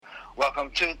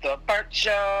Welcome to the Burt Show.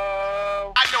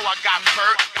 I know I got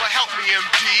Burt, but help me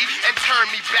MD and turn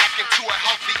me back into a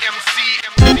healthy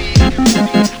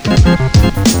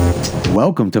MC.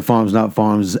 Welcome to Farms Not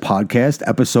Farms podcast,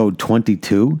 episode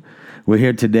 22. We're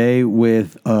here today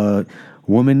with a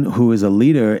woman who is a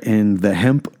leader in the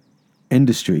hemp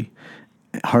industry.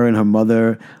 Her and her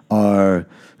mother are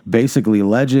basically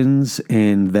legends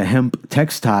in the hemp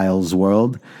textiles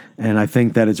world, and I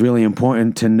think that it's really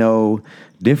important to know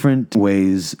different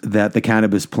ways that the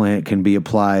cannabis plant can be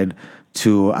applied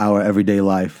to our everyday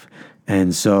life.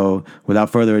 And so, without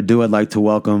further ado, I'd like to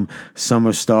welcome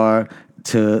Summer Starr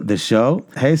to the show.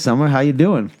 Hey, Summer, how you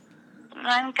doing?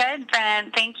 I'm good,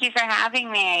 Brent. Thank you for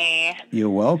having me.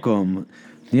 You're welcome.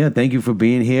 Yeah, thank you for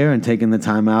being here and taking the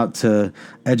time out to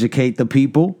educate the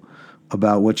people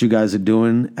about what you guys are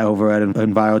doing over at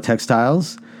Enviro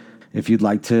Textiles. If you'd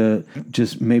like to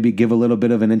just maybe give a little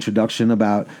bit of an introduction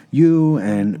about you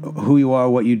and who you are,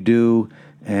 what you do,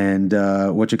 and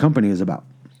what your company is about.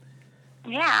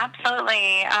 Yeah,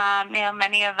 absolutely.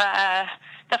 Many of the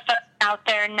folks out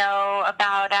there know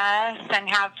about us and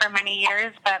have for many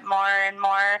years, but more and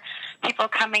more people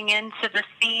coming into the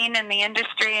scene and the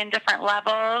industry in different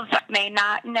levels may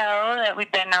not know that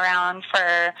we've been around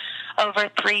for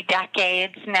over 3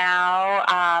 decades now.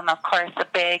 Of course, a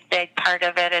big part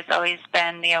of it has always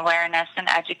been the awareness and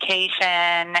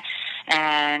education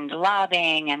and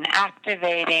lobbying and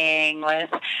activating with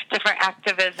different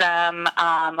activism,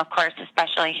 of course,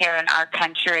 especially here in our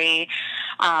country.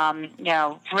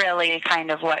 Really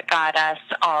kind of what got us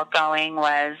all going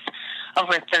was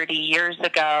over 30 years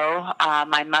ago.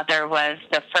 My mother was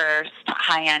the first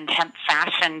high-end hemp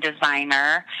fashion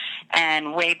designer,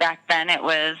 and way back then it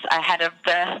was ahead of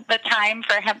the time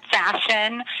for hemp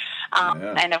fashion.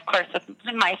 And of course,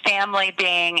 with my family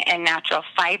being in natural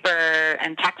fiber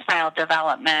and textile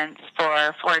developments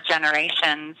for 4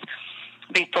 generations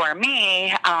before me,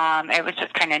 it was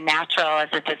just kind of natural as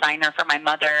a designer for my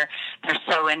mother. They're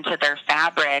so into their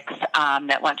fabrics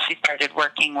that once she started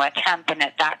working with hemp, and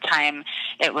at that time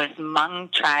it was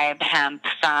Hmong tribe hemp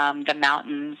from the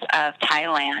mountains of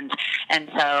Thailand. And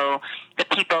so the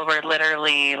people were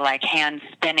literally like hand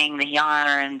spinning the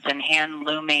yarns and hand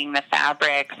looming the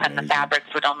fabrics, and the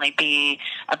fabrics would only be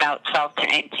about 12 to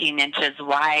 18 inches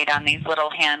wide on these little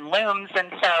hand looms.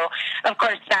 And so, of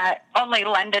course, that only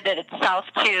lended itself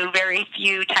to very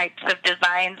few types of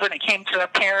designs when it came to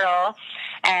apparel.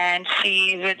 And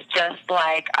she was just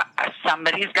like,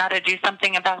 somebody's got to do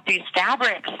something about these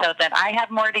fabrics so that I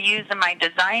have more to use in my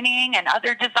designing and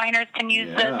other designers can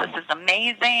use this. This is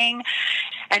amazing.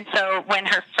 And so when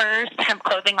her first hemp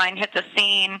clothing line hit the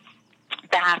scene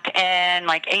back in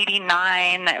like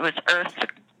 89, it was Earth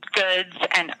Goods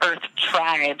and Earth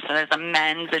Tribe. So there's a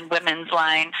men's and women's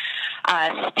line.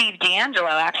 Steve D'Angelo,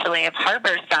 actually, of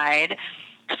Harborside,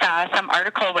 saw some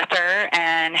article with her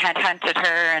and had hunted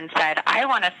her and said, I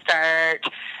want to start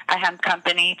a hemp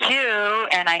company too,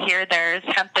 and I hear there's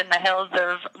hemp in the hills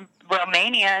of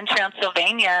Romania and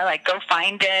Transylvania, like go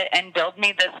find it and build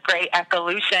me this great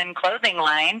Ecolution clothing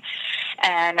line.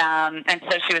 And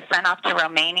so she was sent off to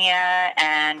Romania,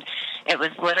 and it was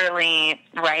literally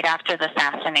right after the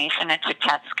assassination at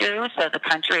Ceausescu, so the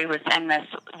country was in this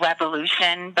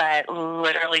revolution, but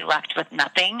literally left with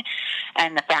nothing.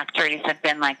 And the factories had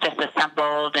been like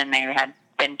disassembled, and they had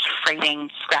been trading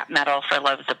scrap metal for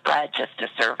loaves of bread just to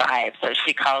survive. So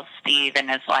she calls Steve and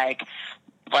is like,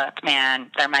 look,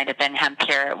 man, there might have been hemp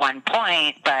here at one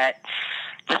point, but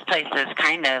this place is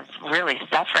kind of really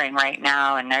suffering right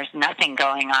now, and there's nothing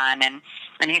going on. And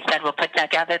he said, we'll put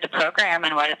together the program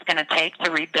and what it's going to take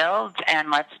to rebuild,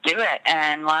 and let's do it.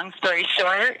 And long story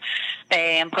short,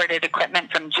 they imported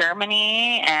equipment from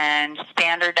Germany and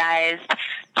standardized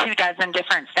 24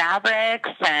 different fabrics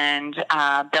and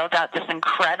built out this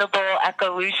incredible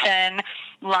Ecolution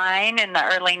line in the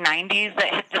early 90s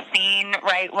that hit the scene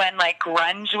right when like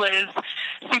grunge was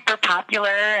super popular,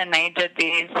 and they did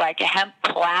these like hemp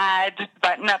plaid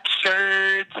button-up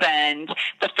shirts and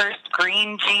the first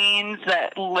green jeans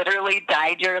that literally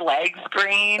dyed your legs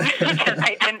green because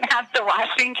they didn't have the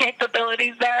washing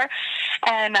capabilities there,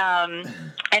 and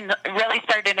really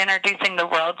started introducing the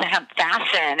world to hemp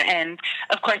fashion. And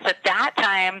of course, at that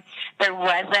time, there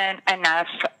wasn't enough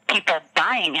people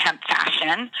buying hemp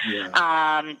fashion.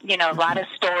 A lot of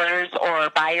stores or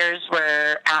buyers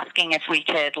were asking if we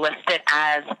could list it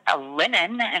as a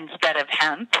linen instead of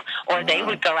hemp, or they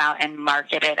would go out and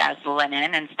market it as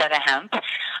linen instead of hemp.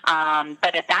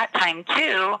 But at that time,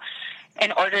 too,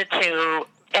 in order to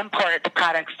import the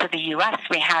products to the U.S.,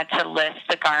 we had to list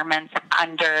the garments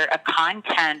under a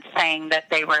content saying that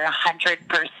they were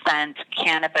 100%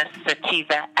 cannabis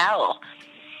sativa L.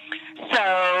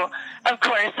 So, of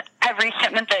course, every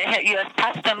shipment that hit U.S.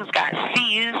 Customs got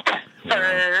seized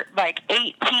for like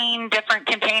 18 different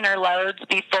container loads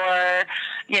before,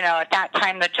 at that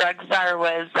time the drug czar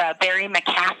was Barry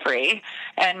McCaffrey.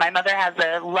 And my mother has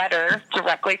a letter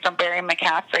directly from Barry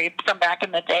McCaffrey from back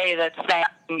in the day that's saying,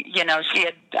 she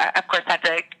had, of course, had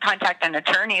to contact an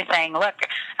attorney saying, look,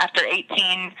 after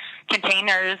 18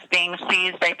 containers being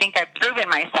seized, I think I've proven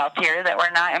myself here that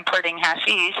we're not importing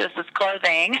hashish. This is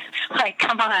clothing. Like,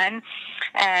 come on.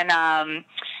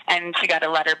 And she got a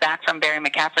letter back from Barry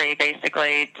McCaffrey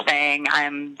basically saying,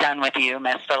 I'm done with you,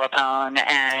 Miss Philippone.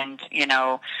 And,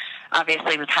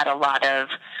 obviously we've had a lot of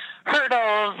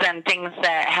hurdles and things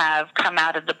that have come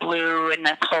out of the blue in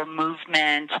this whole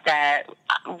movement that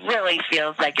really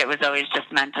feels like it was always just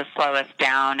meant to slow us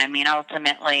down. I mean,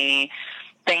 ultimately,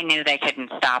 they knew they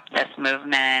couldn't stop this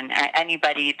movement.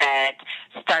 Anybody that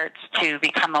starts to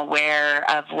become aware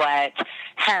of what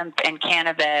hemp and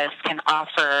cannabis can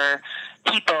offer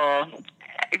people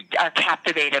are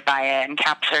captivated by it and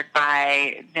captured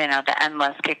by, the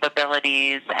endless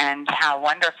capabilities and how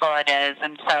wonderful it is.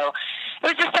 And so it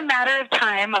was just a matter of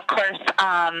time, of course.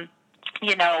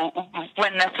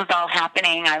 When this was all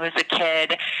happening, I was a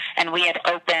kid, and we had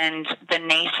opened the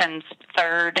nation's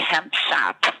third hemp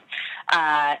shop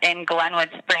in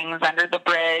Glenwood Springs under the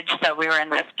bridge. So we were in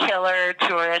this killer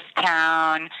tourist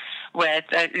town with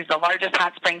the largest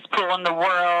hot springs pool in the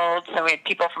world. So we had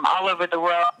people from all over the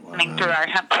world coming through our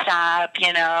hemp shop.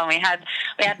 And we had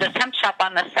this hemp shop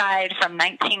on the side from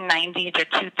 1990 to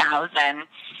 2000.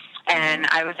 And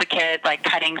I was a kid, like,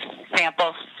 cutting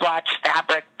sample swatch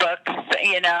fabric books,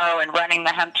 and running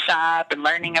the hemp shop and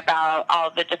learning about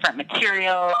all the different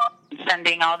materials,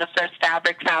 sending all the first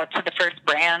fabrics out to the first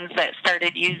brands that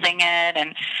started using it.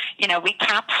 And, we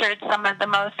captured some of the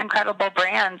most incredible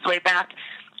brands way back,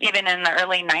 even in the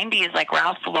early 90s, like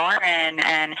Ralph Lauren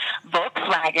and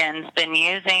Volkswagen's been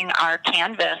using our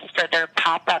canvas for their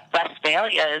pop-up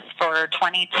Westphalias for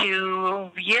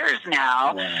 22 years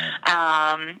now.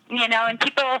 Wow. And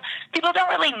people don't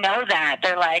really know that.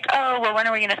 They're like, oh, well, when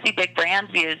are we going to see big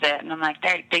brands use it? And I'm like,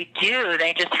 they do.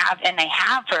 They just have, and they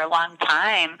have for a long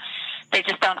time. They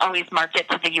just don't always market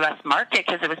to the U.S. market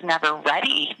because it was never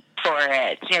ready for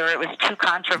it. It was too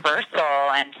controversial.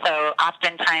 And so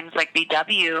oftentimes, like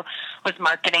VW was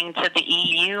marketing to the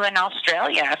EU and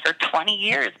Australia for 20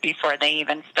 years before they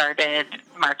even started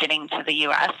marketing to the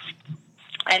U.S.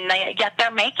 And yet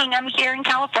they're making them here in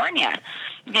California,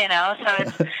 so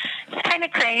it's kind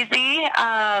of crazy.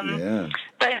 Yeah.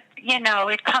 But,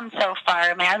 we've come so far.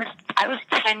 I mean, I was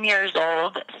 10 years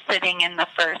old sitting in the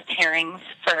first hearings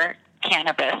for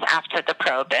cannabis after the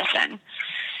Prohibition.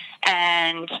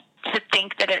 And to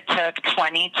think that it took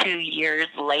 22 years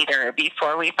later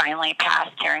before we finally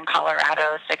passed here in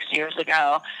Colorado 6 years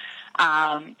ago,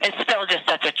 it's still just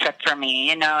such a trip for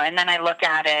me, and then I look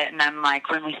at it and I'm like,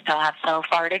 when we still have so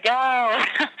far to go.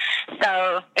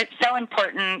 So it's so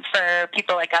important for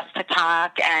people like us to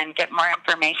talk and get more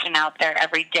information out there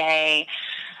every day.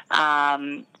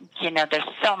 There's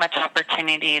so much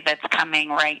opportunity that's coming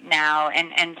right now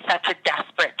in such a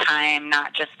desperate time,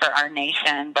 not just for our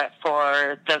nation, but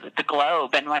for the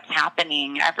globe and what's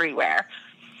happening everywhere.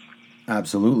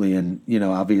 Absolutely. And,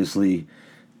 obviously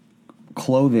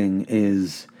clothing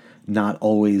is not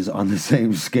always on the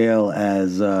same scale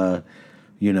as,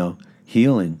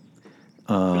 healing.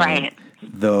 Right.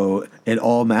 Though it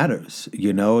all matters,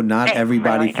 not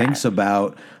everybody really thinks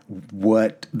about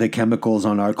what the chemicals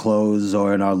on our clothes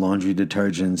or in our laundry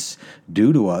detergents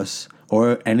do to us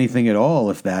or anything at all,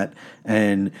 if that.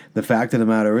 And the fact of the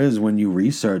matter is, when you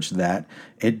research that,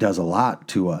 it does a lot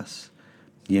to us,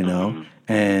 Mm-hmm.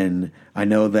 And I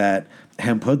know that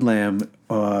Hemp Hoodlam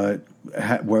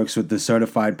works with the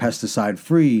certified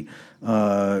pesticide-free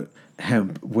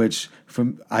hemp, which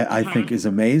I think is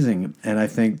amazing. And I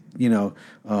think,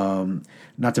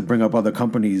 not to bring up other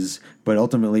companies, but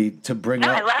ultimately to bring up...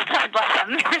 I love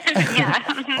them. Yeah.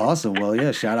 Awesome. Well,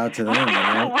 yeah, shout out to them. We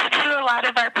do a lot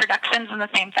of our productions in the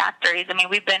same factories. I mean,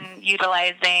 we've been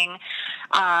utilizing,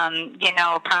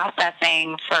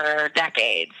 processing for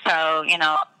decades. So,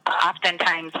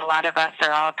 oftentimes a lot of us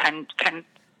are all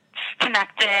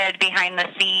connected behind the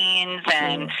scenes,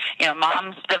 and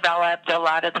mom's developed a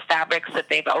lot of the fabrics that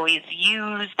they've always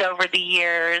used over the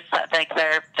years, like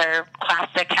their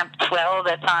classic hemp twill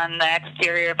that's on the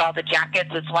exterior of all the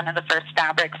jackets is one of the first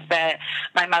fabrics that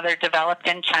my mother developed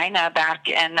in China back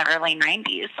in the early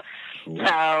 90s.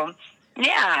 So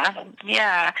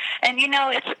Yeah. And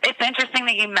it's interesting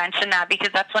that you mentioned that, because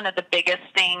that's one of the biggest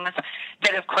things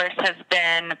that, of course, has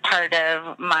been part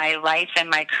of my life and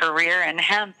my career in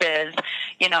hemp is,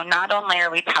 not only are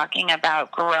we talking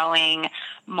about growing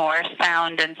more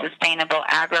sound and sustainable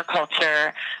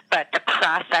agriculture, but the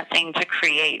processing to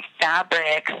create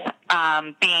fabrics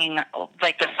being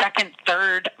like the second,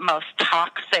 third most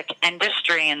toxic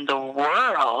industry in the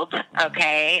world.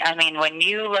 Okay, I mean, when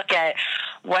you look at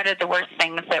what are the worst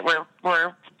things that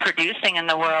we're producing in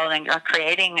the world and are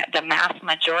creating the mass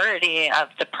majority of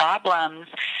the problems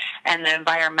and the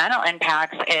environmental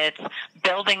impacts, it's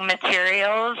building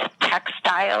materials,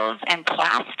 textiles, and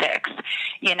plastics,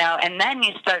 and then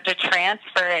you start to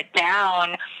transfer it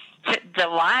down to the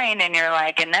line, and you're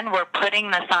like, and then we're putting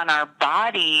this on our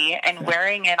body and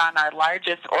wearing it on our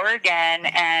largest organ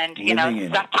and,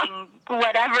 sucking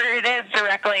whatever it is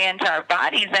directly into our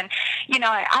bodies. And,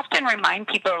 I often remind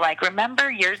people, like,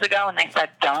 remember years ago when they said,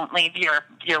 don't leave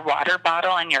your water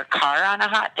bottle in your car on a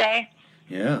hot day?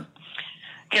 Yeah.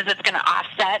 Because it's going to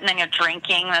offset, and then you're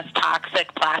drinking this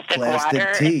toxic plastic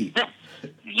water. Tea.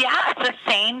 It's the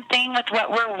same thing with what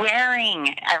we're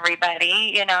wearing,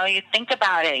 everybody. You think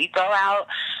about it. You go out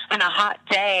on a hot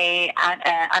day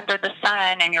under the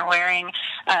sun, and you're wearing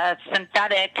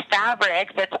synthetic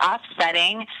fabric that's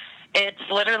offsetting. It's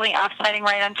literally offsetting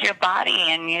right onto your body.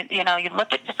 And, you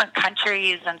look at different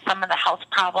countries and some of the health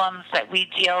problems that we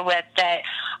deal with that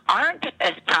aren't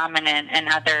as prominent in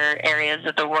other areas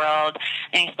of the world.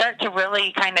 And you start to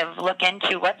really kind of look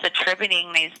into what's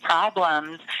attributing these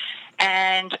problems.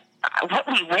 And what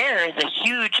we wear is a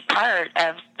huge part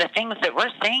of the things that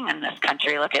we're seeing in this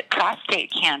country. Look at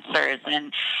prostate cancers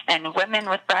and women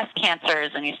with breast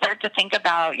cancers. And you start to think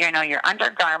about, your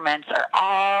undergarments are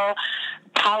all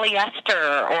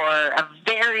polyester or a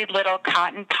very little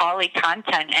cotton poly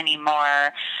content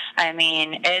anymore. I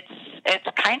mean, it's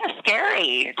kind of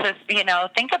scary to,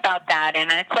 think about that.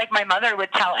 And it's like my mother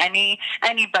would tell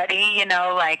anybody,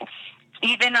 like,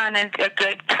 even on a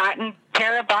good cotton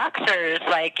pair of boxers,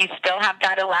 like, you still have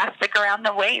that elastic around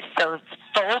the waist. So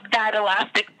fold that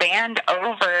elastic band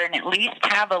over and at least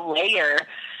have a layer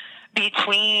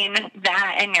between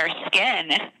that and your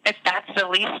skin. If that's the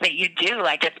least that you do,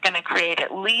 like, it's going to create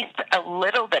at least a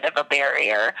little bit of a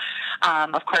barrier.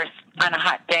 Of course, on a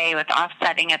hot day with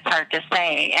offsetting, it's hard to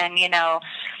say. And,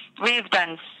 we've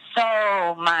done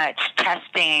so much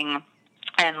testing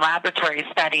and laboratory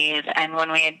studies, and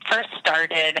when we had first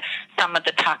started some of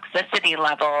the toxicity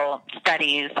level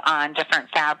studies on different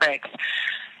fabrics,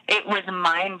 it was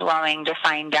mind-blowing to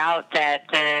find out that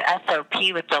the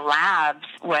SOP with the labs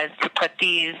was to put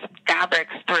these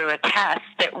fabrics through a test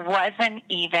that wasn't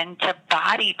even to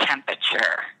body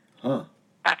temperature. Huh.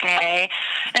 Okay.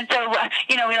 And so,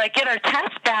 we get our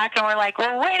test back and we're like,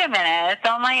 well, wait a minute, it's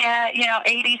only at,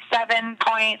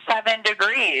 87.7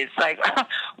 degrees. Like,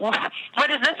 what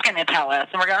is this going to tell us?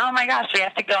 And we're going, oh my gosh, we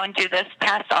have to go and do this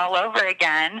test all over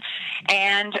again.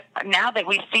 And now that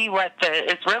we see what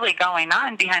is really going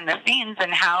on behind the scenes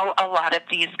and how a lot of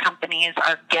these companies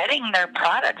are getting their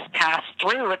products passed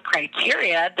through with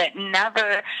criteria that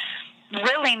never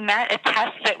really met a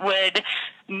test that would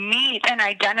meet and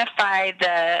identify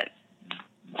the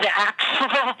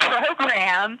actual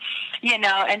program,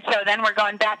 and so then we're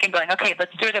going back and going, okay,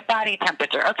 let's do it at body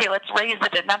temperature. Okay, let's raise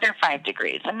it another 5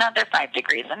 degrees, another 5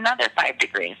 degrees, another 5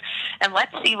 degrees. And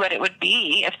let's see what it would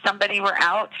be if somebody were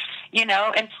out, in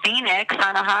Phoenix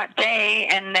on a hot day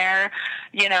and they're,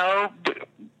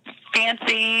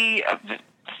 fancy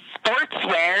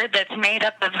sportswear that's made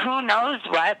up of who knows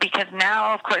what, because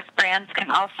now, of course, brands can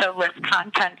also list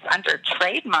contents under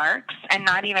trademarks and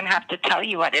not even have to tell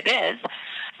you what it is.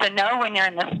 So know when you're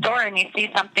in the store and you see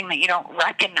something that you don't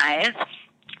recognize,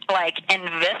 like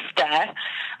Invista,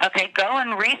 okay, go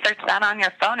and research that on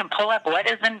your phone and pull up what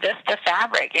is Invista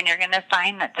fabric, and you're going to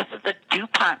find that this is a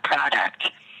DuPont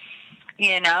product,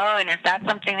 and is that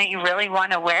something that you really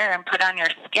want to wear and put on your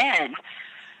skin?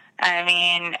 I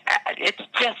mean, it's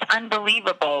just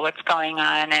unbelievable what's going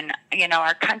on. And,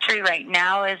 our country right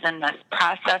now is in this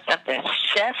process of this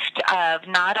shift of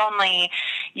not only,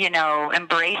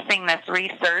 embracing this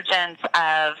resurgence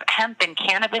of hemp and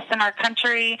cannabis in our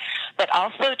country, but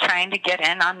also trying to get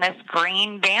in on this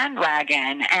green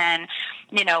bandwagon. And,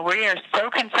 we are so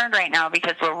concerned right now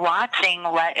because we're watching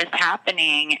what is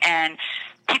happening, and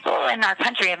people in our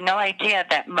country have no idea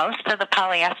that most of the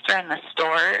polyester in the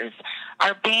stores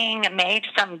are being made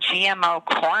from GMO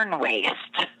corn waste.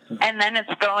 And then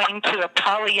it's going to a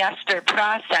polyester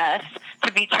process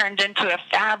to be turned into a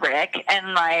fabric.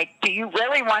 And, do you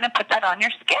really want to put that on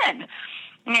your skin?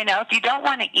 If you don't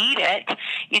want to eat it,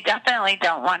 you definitely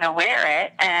don't want to wear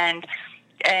it. And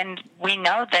we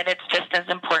know that it's just as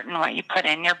important what you put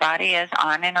in your body as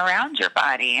on and around your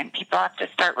body. And people have to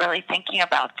start really thinking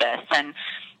about this. And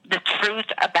the truth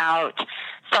about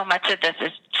so much of this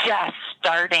is just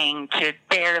starting to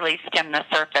barely skim the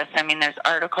surface. I mean, there's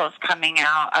articles coming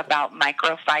out about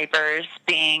microfibers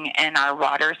being in our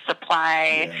water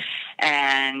supply. Yeah.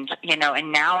 And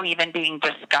now even being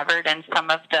discovered in some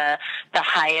of the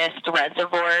highest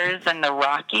reservoirs in the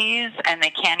Rockies, and they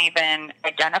can't even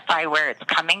identify where it's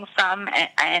coming from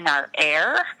in our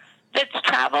air that's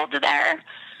traveled there.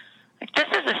 This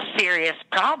is a serious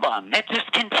problem. It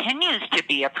just continues to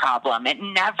be a problem. It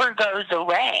never goes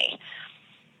away.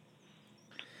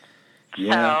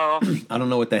 Yeah. So, I don't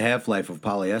know what the half-life of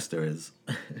polyester is.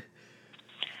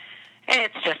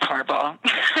 it's just horrible.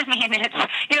 I mean,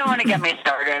 you don't want to get me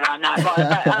started on that one,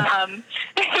 but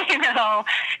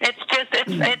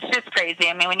it's just crazy.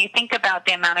 I mean, when you think about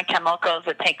the amount of chemicals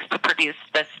it takes to produce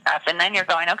this stuff, and then you're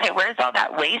going, okay, where's all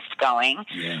that waste going?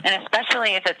 Yeah. And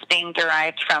especially if it's being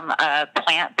derived from a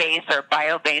plant-based or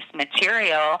bio-based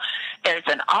material, there's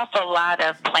an awful lot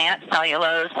of plant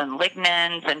cellulose and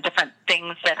lignins and different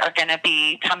things that are going to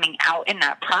be coming out in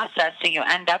that process. So you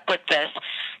end up with this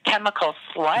chemical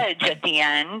sludge at the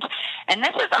end. And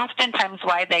this is oftentimes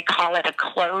why they call it a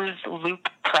closed loop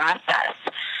process.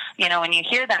 When you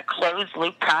hear that closed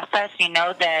loop process, you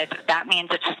know that means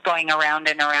it's just going around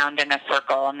and around in a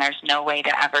circle, and there's no way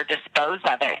to ever dispose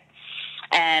of it.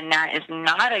 And that is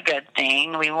not a good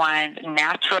thing. We want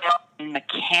natural and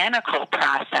mechanical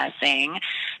processing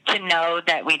to know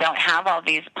that we don't have all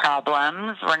these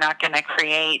problems. We're not going to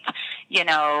create,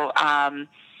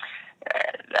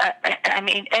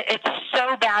 it's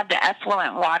so bad, the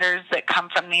effluent waters that come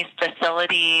from these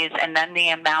facilities, and then the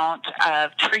amount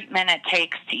of treatment it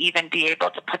takes to even be able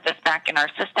to put this back in our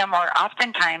system, or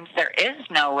oftentimes there is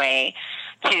no way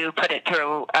to put it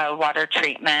through water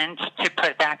treatment to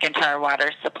put back into our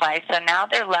water supply. So now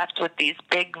they're left with these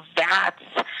big vats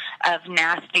of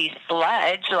nasty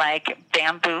sludge like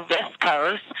bamboo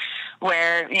viscose,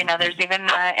 where, there's even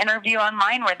an interview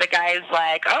online where the guy's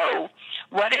like, oh,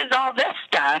 what is all this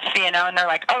stuff? And they're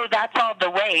like, oh, that's all the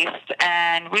waste,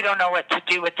 and we don't know what to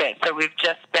do with it. So we've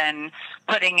just been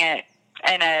putting it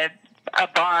in a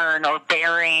barn or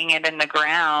burying it in the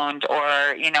ground,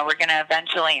 or, we're going to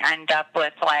eventually end up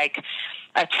with like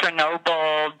a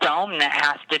Chernobyl dome that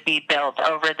has to be built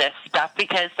over this stuff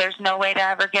because there's no way to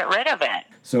ever get rid of it.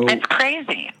 So it's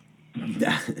crazy.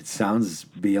 It sounds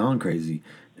beyond crazy.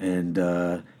 And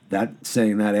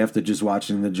saying that after just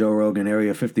watching the Joe Rogan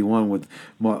Area 51 with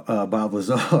Bob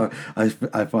Lazar, I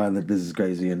find that this is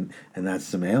crazy, and that's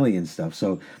some alien stuff.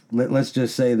 So let's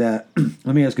just say that,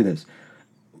 let me ask you this.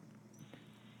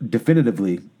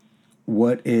 Definitively,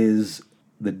 what is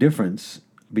the difference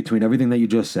between everything that you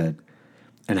just said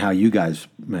and how you guys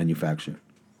manufacture?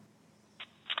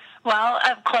 Well,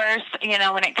 of course,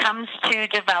 when it comes to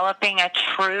developing a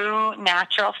true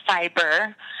natural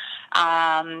fiber,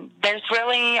 there's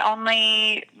really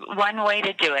only one way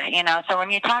to do it, So when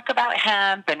you talk about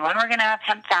hemp and when we're going to have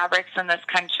hemp fabrics in this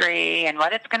country and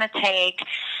what it's going to take,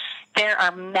 there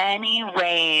are many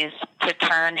ways to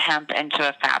turn hemp into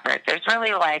a fabric. There's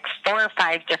really like 4 or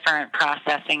 5 different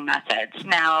processing methods.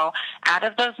 Now, out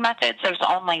of those methods, there's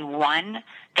only one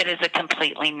that is a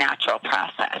completely natural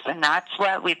process, and that's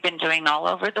what we've been doing all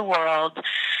over the world.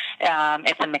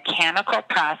 It's a mechanical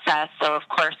process, so of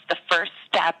course the first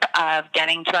step of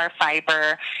getting to our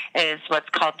fiber is what's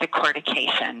called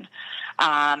decortication.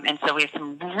 And so we have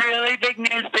some really big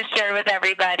news to share with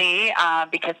everybody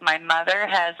because my mother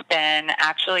has been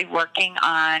actually working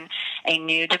on a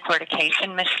new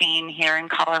decortication machine here in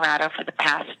Colorado for the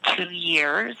past 2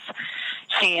 years.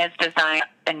 She has designed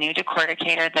a new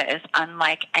decorticator that is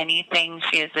unlike anything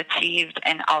she has achieved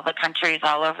in all the countries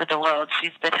all over the world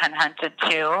she's been hunted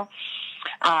to.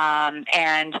 And,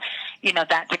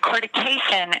 that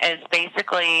decortication is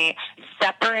basically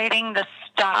separating the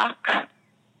stalk.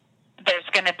 There's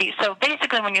going to be, so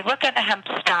basically when you look at the hemp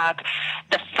stalk,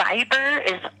 the fiber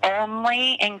is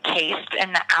only encased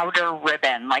in the outer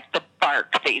ribbon, like the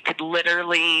bark that you could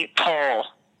literally pull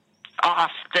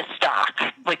off the stalk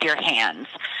with your hands.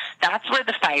 That's where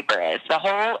the fiber is. The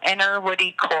whole inner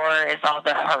woody core is all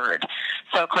the hurd.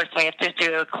 So, of course, we have to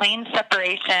do a clean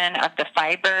separation of the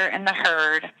fiber and the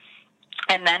hurd.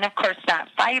 And then, of course, that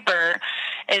fiber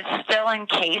is still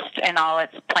encased in all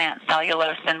its plant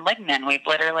cellulose and lignin. We've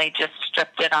literally just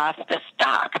stripped it off the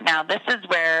stalk. Now, this is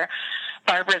where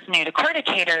Barbara's new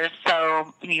decorticator is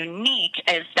so unique,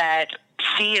 is that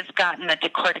she has gotten the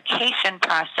decortication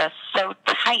process so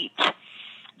tight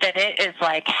that it is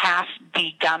like half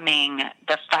degumming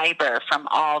the fiber from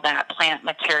all that plant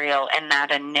material in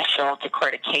that initial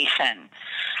decortication.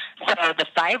 So the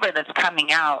fiber that's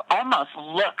coming out almost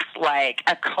looks like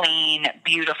a clean,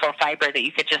 beautiful fiber that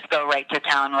you could just go right to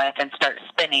town with and start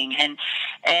spinning. And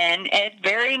it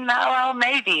very well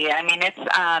may be. I mean, it's,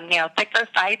 thicker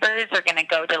fibers are going to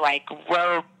go to like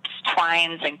ropes,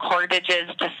 twines, and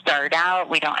cordages to start out.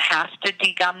 We don't have to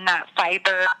degum that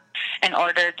fiber in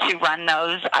order to run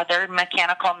those other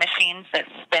mechanical machines that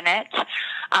spin it.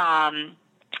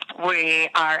 We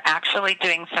are actually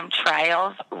doing some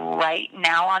trials right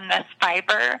now on this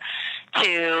fiber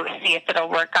to see if it'll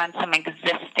work on some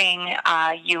existing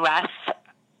U.S.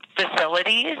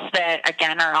 facilities that,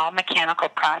 again, are all mechanical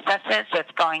processes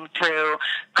that's going through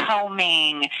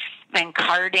combing and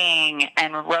carding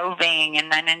and roving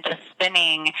and then into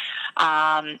spinning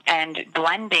and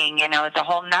blending, is a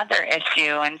whole nother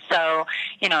issue. And so,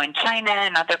 in China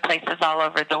and other places all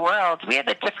over the world, we have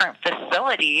a different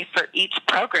facility for each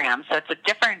program. So it's a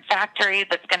different factory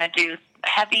that's going to do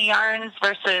heavy yarns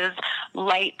versus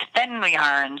light, thin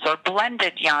yarns, or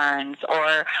blended yarns,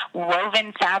 or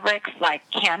woven fabrics like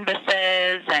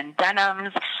canvases and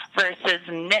denims versus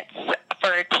knits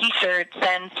for T-shirts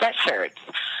and sweatshirts.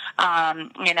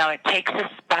 It takes a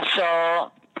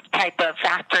special type of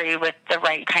factory with the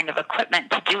right kind of equipment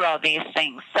to do all these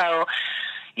things. So,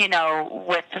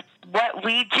 with what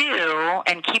we do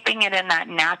and keeping it in that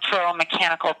natural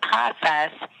mechanical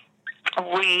process,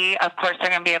 we, of course, are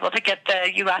going to be able to get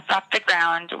the U.S. off the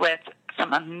ground with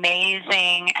some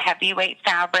amazing heavyweight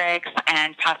fabrics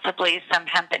and possibly some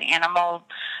hemp and animal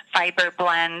fiber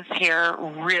blends here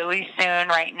really soon.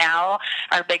 Right now,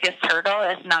 our biggest hurdle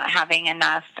is not having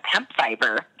enough hemp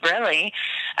fiber, really.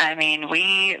 I mean,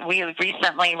 we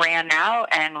recently ran out,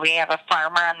 and we have a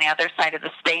farmer on the other side of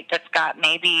the state that's got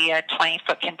maybe a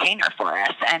 20-foot container for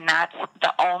us, and that's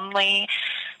the only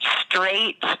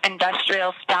straight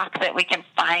industrial stock that we can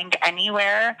find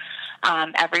anywhere.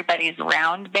 Everybody's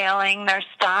round baling their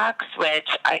stocks, which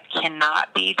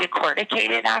cannot be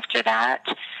decorticated after that.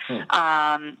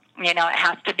 It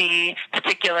has to be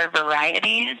particular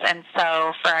varieties. And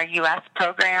so for our U.S.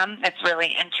 program, it's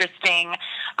really interesting.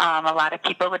 A lot of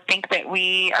people would think that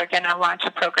we are going to launch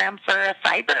a program for a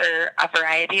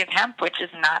variety of hemp, which is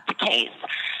not the case.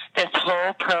 This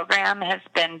whole program has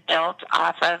been built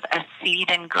off of a seed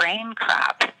and grain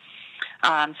crop.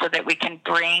 So that we can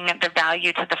bring the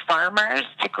value to the farmers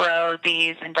to grow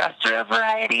these industrial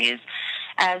varieties,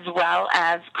 as well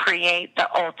as create the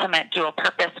ultimate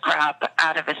dual-purpose crop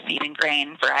out of a seed and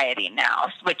grain variety now,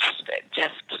 which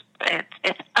just,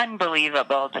 it's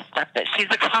unbelievable, the stuff that she's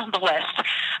accomplished.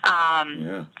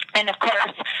 And, of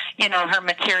course, her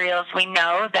materials, we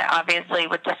know that obviously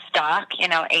with the stalk,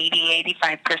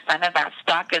 80-85% of that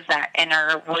stalk is that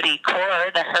inner woody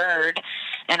core, the hurd,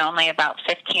 and only about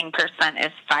 15%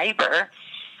 is fiber.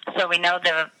 So we know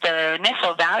the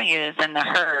initial value is in the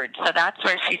hurd. So that's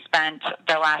where she spent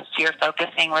the last year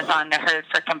focusing, was on the hurd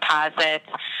for composites.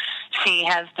 She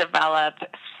has developed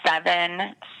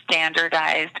 7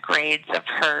 standardized grades of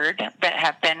hurd that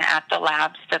have been at the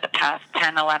labs for the past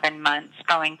 10, 11 months,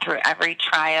 going through every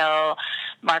trial,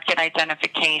 market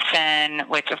identification,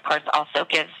 which of course also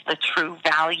gives the true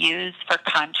values for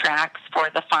contracts for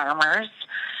the farmers.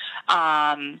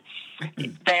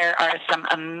 There are some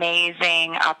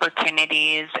amazing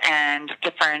opportunities and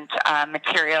different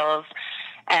materials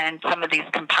and some of these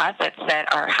composites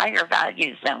that are higher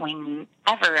values than we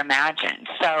ever imagined.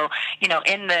 So,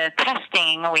 in the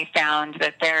testing, we found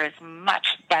that there is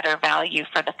much better value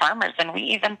for the farmers than we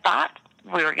even thought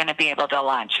we were going to be able to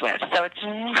launch with. So it's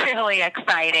really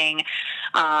exciting.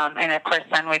 And of course,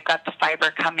 then we've got the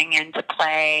fiber coming into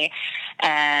play,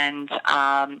 and,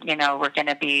 we're going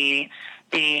to be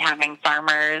having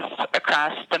farmers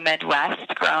across the Midwest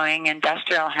growing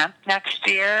industrial hemp next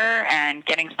year and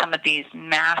getting some of these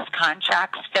mass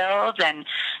contracts filled, and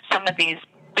some of these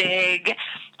big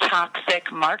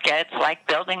toxic markets like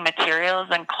building materials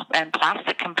and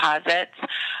plastic composites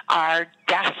are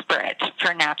desperate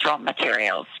for natural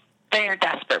materials. They are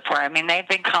desperate for it. I mean, they've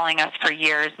been calling us for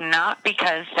years, not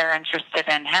because they're interested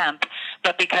in hemp,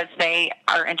 but because they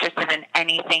are interested in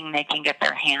anything they can get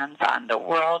their hands on. The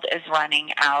world is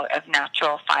running out of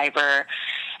natural fiber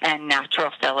and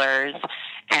natural fillers,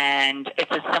 and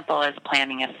it's as simple as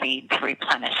planting a seed to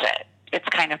replenish it. It's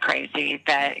kind of crazy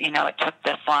that, it took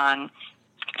this long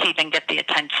to even get the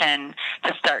attention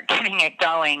to start getting it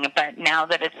going. But now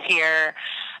that it's here,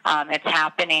 it's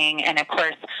happening. And of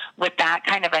course, with that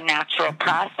kind of a natural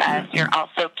process, you're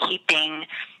also keeping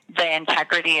the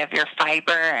integrity of your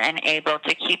fiber and able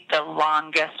to keep the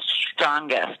longest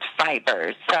strongest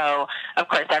fibers. So, of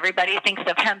course, everybody thinks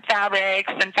of hemp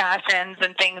fabrics and fashions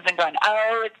and things and going,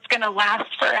 oh, it's going to last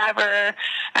forever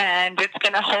and it's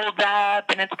going to hold up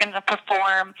and it's going to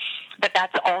perform. But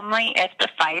that's only if the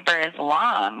fiber is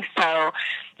long. So,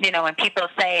 when people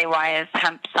say, why is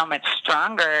hemp so much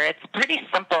stronger? It's a pretty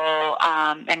simple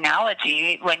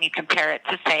analogy when you compare it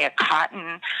to, say, a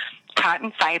cotton.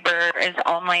 Cotton fiber is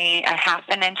only a half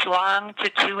an inch long to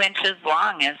 2 inches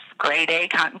long is grade A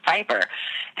cotton fiber.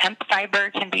 Hemp fiber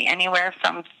can be anywhere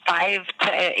from 5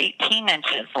 to 18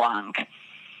 inches long.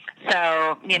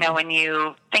 So, when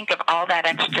you think of all that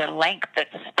extra length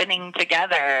that's spinning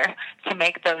together to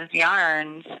make those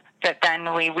yarns that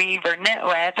then we weave or knit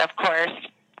with, of course,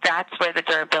 that's where the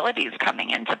durability is coming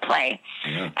into play.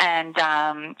 Yeah. And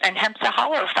hemp's a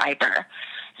hollow fiber.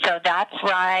 So that's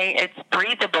why it's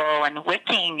breathable and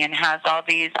wicking and has all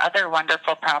these other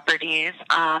wonderful properties.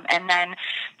 And then,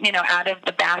 out of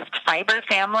the bast fiber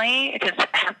family, because,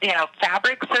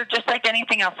 fabrics are just like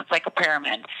anything else. It's like a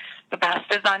pyramid. The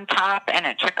best is on top and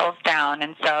it trickles down.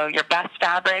 And so your best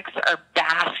fabrics are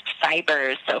bast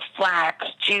fibers. So flax,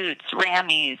 jutes,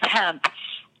 rammies, hemp.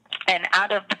 And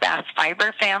out of the bast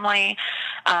fiber family,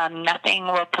 nothing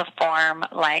will perform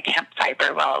like hemp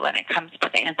fiber will when it comes to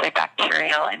the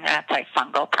antibacterial and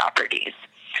antifungal properties.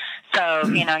 So,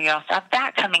 you also have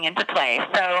that coming into play.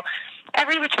 So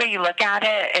every which way you look at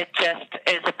it, it just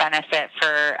is a benefit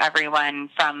for everyone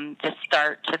from the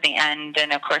start to the end.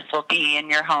 And, of course, will be in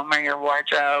your home or your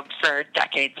wardrobe for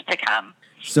decades to come.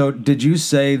 So did you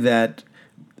say that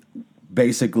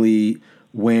basically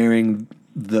wearing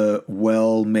the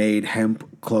well-made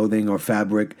hemp clothing or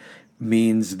fabric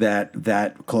means that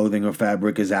clothing or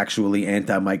fabric is actually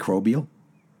antimicrobial?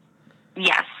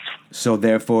 Yes. So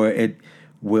therefore it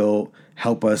will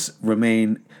help us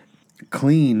remain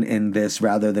clean in this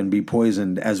rather than be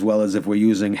poisoned, as well as if we're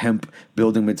using hemp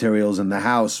building materials in the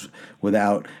house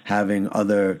without having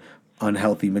other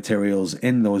unhealthy materials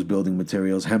in those building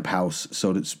materials, hemp house.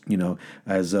 So that's,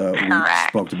 as we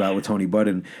spoke about with Tony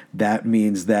Budden, that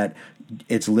means that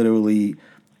it's literally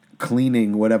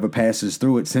cleaning whatever passes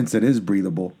through it, since it is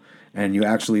breathable, and you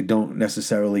actually don't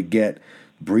necessarily get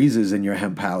breezes in your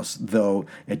hemp house, though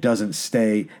it doesn't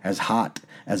stay as hot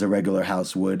as a regular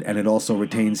house would, and it also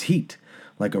retains heat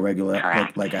like a regular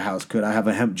like a house could. I have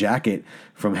a hemp jacket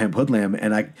from Hemp Hoodlam,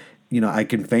 and I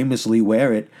can famously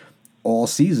wear it all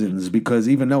seasons because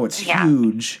even though it's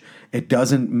huge, it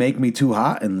doesn't make me too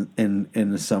hot in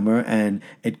the summer, and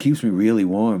it keeps me really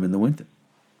warm in the winter.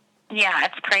 Yeah,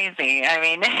 it's crazy. I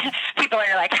mean, people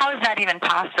are like, how is that even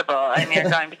possible? And you're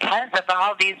going, because of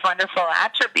all these wonderful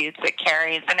attributes it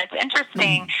carries. And it's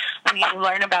interesting when you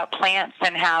learn about plants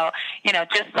and how,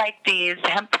 just like these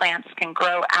hemp plants can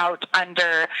grow out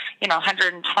under,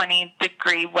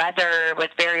 120-degree weather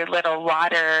with very little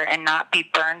water and not be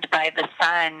burned by the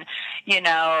sun,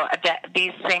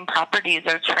 these same properties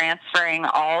are transferring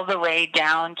all the way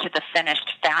down to the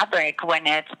finished fabric when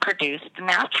it's produced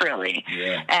naturally.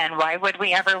 Yeah. And why would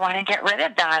we ever want to get rid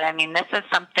of that? I mean, this is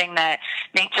something that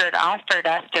nature had offered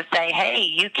us to say, hey,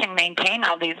 you can maintain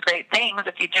all these great things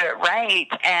if you do it right.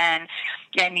 And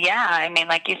yeah, I mean,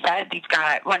 like you said, you've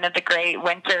got one of the great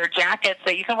winter jackets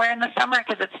that you can wear in the summer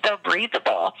because it's still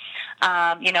breathable.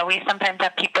 We sometimes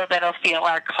have people that'll feel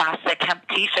our classic hemp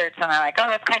T-shirts and they're like, oh,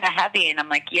 that's kind of heavy. And I'm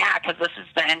like, yeah, because this is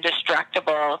the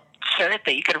indestructible shirt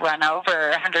that you could run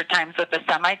over 100 times with a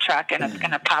semi-truck and it's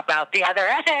going to pop out the other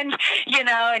end,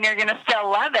 and you're going to still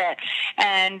love it.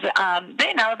 And,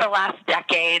 the last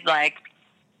decade,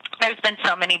 there's been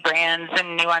so many brands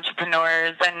and new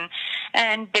entrepreneurs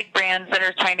and big brands that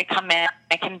are trying to come in.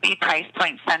 They can be price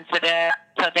point sensitive,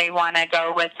 so they want to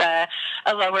go with a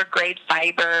lower grade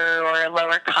fiber or a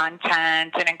lower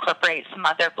content and incorporate some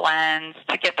other blends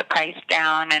to get the price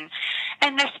down. And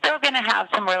they're still going to have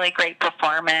some really great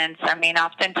performance. I mean,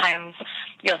 oftentimes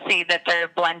you'll see that they're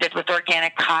blended with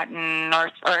organic cotton or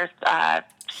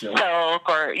silk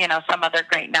or, some other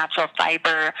great natural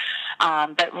fiber.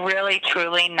 But really,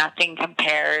 truly nothing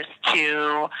compares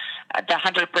to the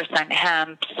 100%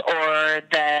 hemp or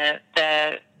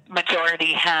the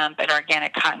majority hemp and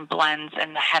organic cotton blends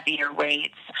and the heavier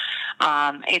weights.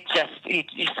 You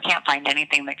just can't find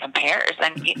anything that compares.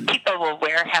 And people will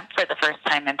wear hemp for the first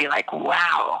time and be like,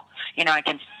 wow, I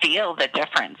can feel the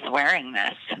difference wearing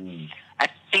this. I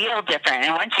feel different.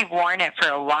 And once you've worn it for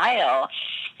a while,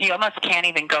 you almost can't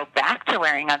even go back to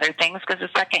wearing other things because the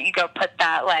second you go put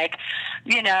that,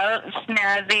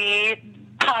 snazzy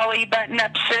holly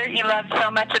button-up shirt you loved so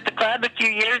much at the club a few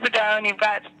years ago, and you've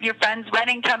got your friend's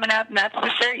wedding coming up, and that's the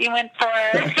shirt you went for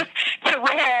to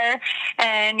wear,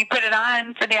 and you put it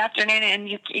on for the afternoon, and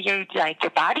you like,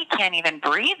 your body can't even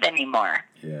breathe anymore.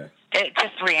 Yeah. It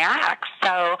just reacts.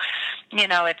 So,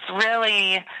 it's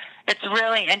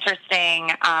really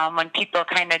interesting when people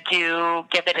kind of do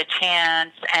give it a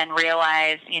chance and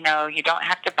realize, you don't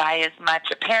have to buy as much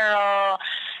apparel,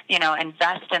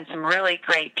 invest in some really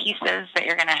great pieces that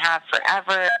you're going to have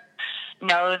forever.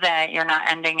 Know that you're not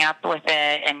ending up with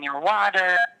it in your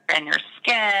water and your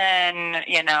skin,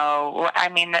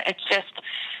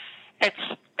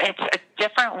 it's a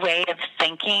different way of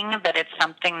thinking, but it's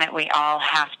something that we all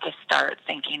have to start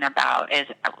thinking about is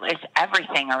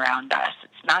everything around us.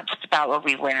 It's not just about what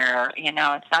we wear,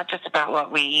 it's not just about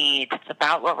what we eat. It's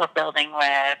about what we're building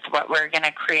with, what we're going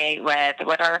to create with,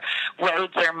 what our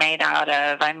roads are made out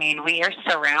of. I mean, we are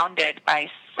surrounded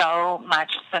by so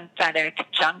much synthetic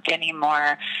junk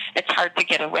anymore. It's hard to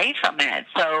get away from it.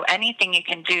 So anything you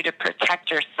can do to protect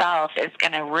yourself is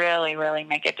going to really, really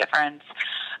make a difference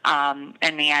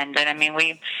in the end. And I mean,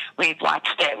 we've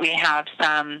watched it. We have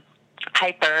some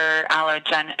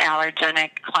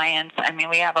hyperallergenic clients. I mean,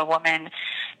 we have a woman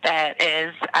that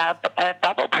is a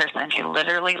bubble person. She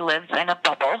literally lives in a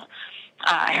bubble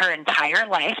her entire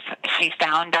life. She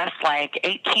found us like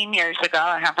 18 years ago.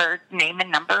 I have her name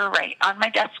and number right on my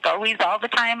desk always, all the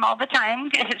time.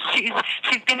 She's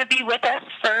going to be with us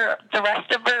for the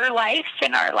rest of her life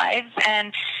in our lives.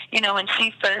 And, when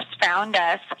she first found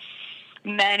us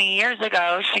many years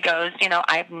ago, she goes,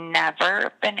 I've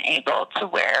never been able to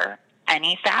wear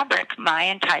any fabric. My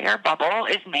entire bubble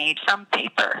is made from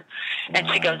paper. And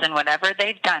she goes, and whatever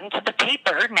they've done to the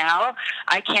paper, now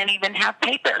I can't even have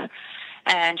paper.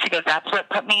 And she goes, that's what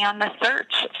put me on the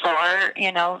search for,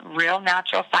 real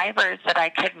natural fibers that I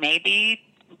could maybe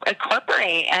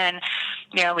incorporate. And,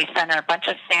 we sent her a bunch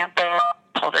of samples,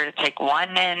 told her to take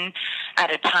one in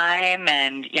at a time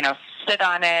and, sit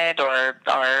on it or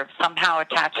somehow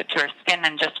attach it to her skin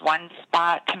in just one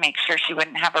spot to make sure she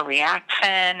wouldn't have a reaction.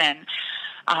 And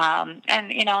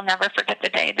I'll never forget the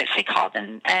day that she called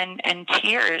and in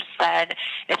tears said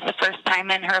it's the first time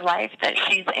in her life that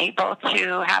she's able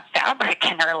to have fabric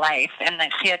in her life and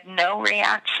that she had no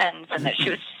reactions and that she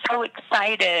was so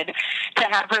excited to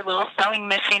have her little sewing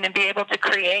machine and be able to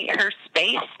create her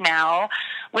space now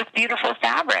with beautiful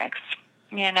fabrics.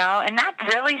 And that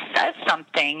really says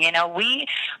something. The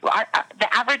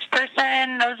average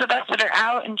person, those of us that are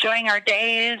out enjoying our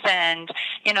days and,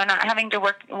 not having to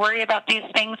worry about these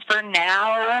things for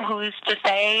now, who's to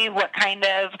say what kind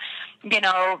of,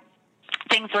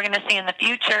 things we're going to see in the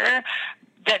future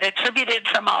that attributed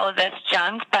from all of this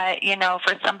junk. But,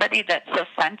 for somebody that's so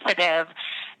sensitive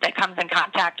that comes in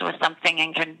contact with something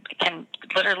and can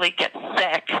literally get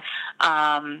sick,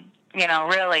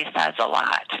 really says a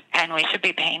lot, and we should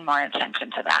be paying more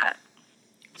attention to that.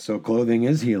 So clothing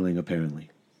is healing, apparently.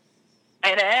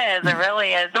 It is. It really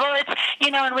is. Well, it's,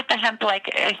 and with the hemp, like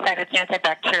I said, it's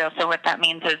antibacterial. So what that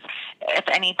means is if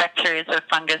any bacteria or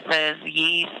funguses,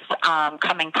 yeast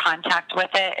come in contact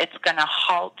with it, it's going to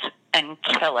halt and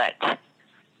kill it.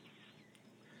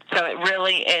 So it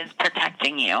really is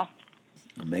protecting you.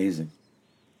 Amazing.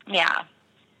 Yeah.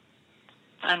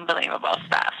 Unbelievable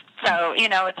stuff. So,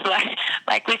 it's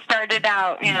like we started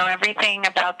out, everything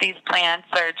about these plants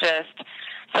are just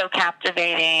so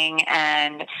captivating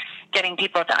and getting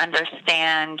people to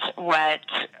understand what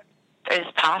is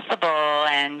possible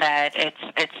and that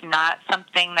it's not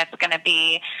something that's going to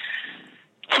be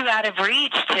too out of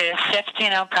reach to shift,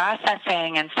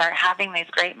 processing and start having these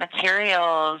great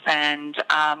materials and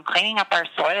cleaning up our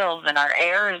soils and our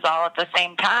airs all at the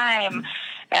same time.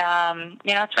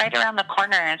 It's right around the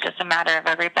corner. It's just a matter of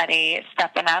everybody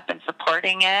stepping up and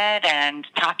supporting it and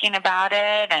talking about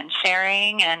it and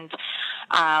sharing. And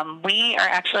we are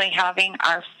actually having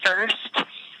our first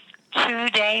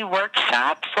 2-day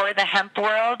workshop for the hemp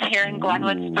world here in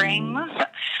Glenwood Springs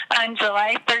on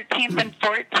July 13th and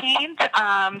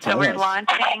 14th. So we're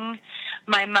launching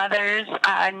my mother's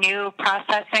new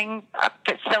processing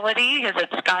facility because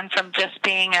it's gone from just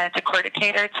being a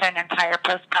decorticator to an entire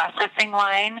post-processing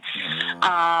line.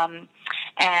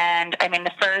 And I mean,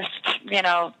 the first,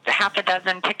 half a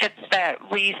dozen tickets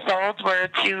that we sold were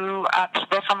to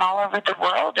people from all over the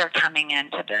world are coming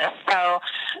into this. So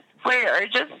we are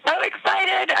just so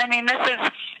excited. I mean,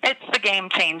 it's the game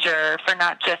changer for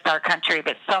not just our country,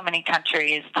 but so many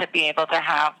countries to be able to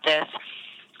have this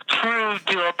true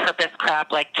dual purpose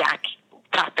crop like Jack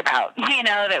talked about,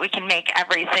 that we can make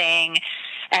everything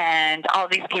and all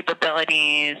these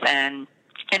capabilities and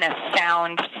in a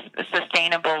sound,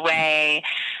 sustainable way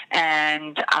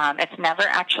and it's never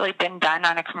actually been done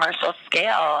on a commercial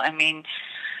scale. I mean,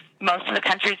 most of the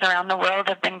countries around the world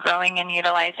have been growing and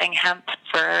utilizing hemp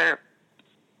for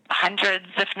hundreds,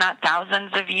 if not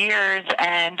thousands of years,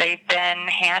 and they've been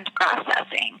hand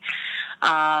processing.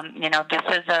 This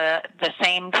is the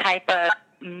same type of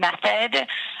method,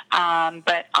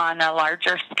 but on a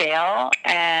larger scale,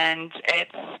 and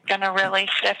it's going to really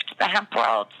shift the hemp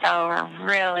world. So we're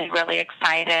really, really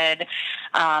excited.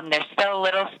 There's still a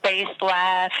little space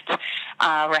left.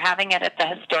 We're having it at the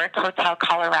Historic Hotel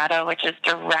Colorado, which is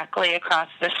directly across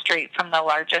the street from the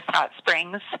largest hot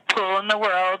springs pool in the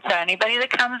world. So anybody that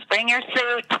comes, bring your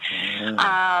suit.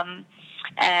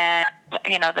 And,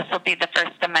 this will be the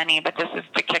first of many, but this is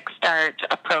to kickstart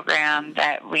a program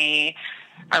that we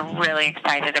are really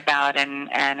excited about.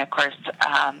 And of course,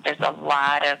 there's a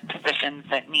lot of positions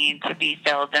that need to be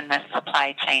filled in this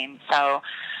supply chain. So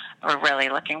we're really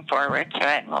looking forward to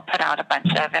it, and we'll put out a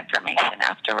bunch of information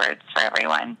afterwards for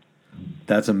everyone.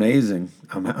 That's amazing.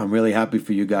 I'm really happy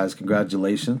for you guys.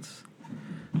 Congratulations.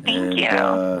 Thank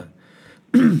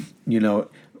you.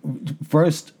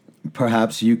 First,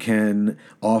 perhaps you can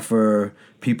offer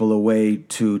people a way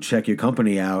to check your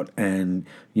company out, and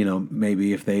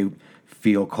maybe if they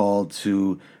feel called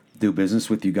to do business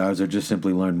with you guys or just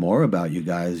simply learn more about you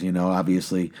guys.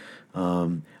 Obviously, I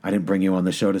didn't bring you on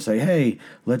the show to say, hey,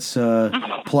 let's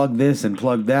plug this and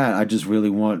plug that. I just really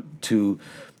want to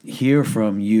hear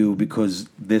from you because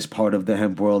this part of the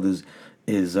hemp world is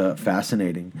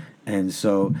fascinating. And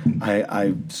so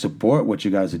I support what you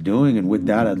guys are doing. And with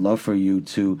that, I'd love for you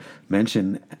to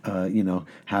mention,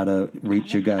 how to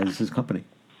reach your guys' company.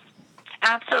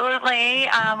 Absolutely.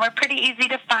 We're pretty easy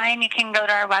to find. You can go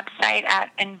to our website at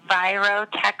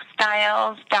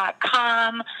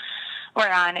envirotextiles.com.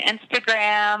 We're on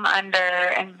Instagram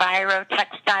under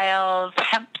Envirotextiles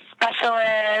Hemp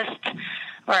Specialist.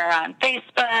 We're on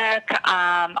Facebook.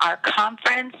 Our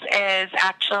conference is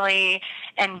actually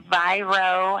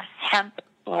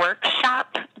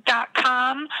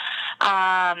EnviroHempWorkshop.com.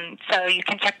 So you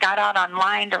can check that out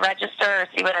online to register or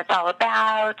see what it's all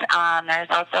about. There's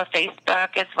also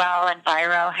Facebook as well,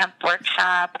 Enviro Hemp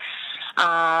Workshop.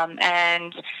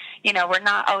 And we're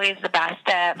not always the best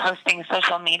at posting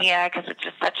social media because it's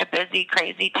just such a busy,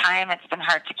 crazy time. It's been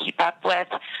hard to keep up with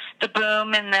the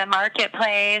boom in the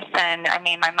marketplace. And I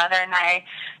mean, my mother and I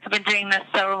have been doing this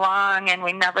so long, and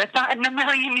we never thought in a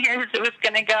million years it was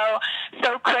going to go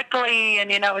so quickly. And,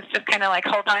 it's just kind of like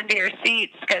hold on to your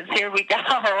seats because here we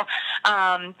go.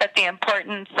 But the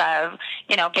importance of,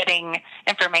 getting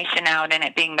information out and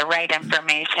it being the right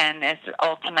information is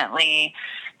ultimately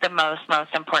the most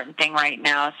important thing right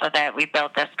now, so that we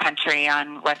build this country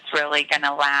on what's really going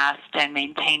to last and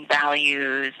maintain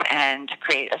values and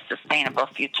create a sustainable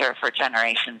future for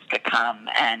generations to come.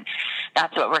 And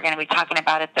that's what we're going to be talking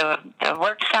about at the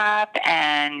workshop.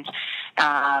 And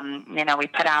we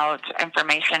put out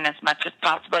information as much as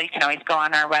possible. You can always go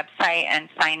on our website and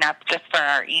sign up just for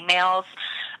our emails.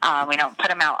 We don't put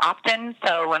them out often,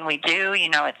 so when we do,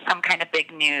 it's some kind of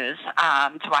big news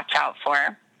to watch out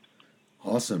for.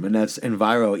 Awesome. And that's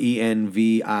Enviro,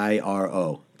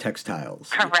 Enviro, textiles.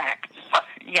 Correct.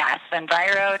 Yes,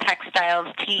 Enviro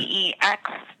Textiles, Textiles.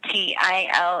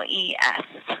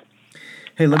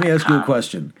 Hey, let me ask you a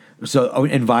question. So,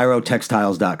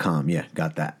 EnviroTextiles.com. Yeah,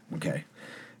 got that. Okay.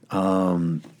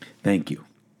 Thank you.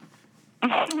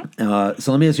 So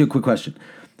let me ask you a quick question.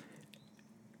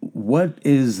 What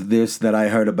is this that I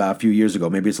heard about a few years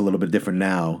ago? Maybe it's a little bit different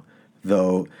now,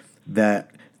 though, that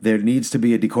there needs to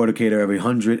be a decorticator every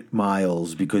 100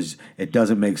 miles because it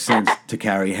doesn't make sense to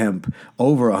carry hemp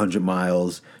over 100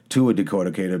 miles to a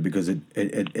decorticator because it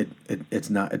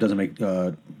doesn't make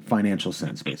financial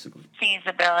sense, basically.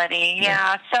 Feasibility,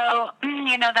 yeah. So,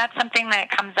 that's something that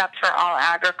comes up for all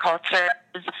agriculture,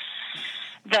 is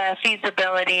the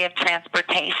feasibility of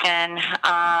transportation.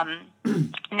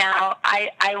 Now,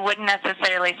 I wouldn't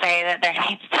necessarily say that there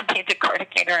needs to be a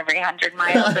decorticator every 100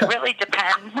 miles. It really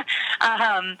depends.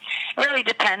 It really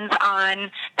depends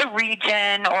on the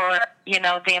region or,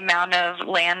 the amount of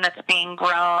land that's being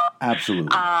grown.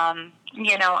 Absolutely.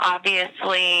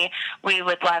 Obviously, we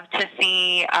would love to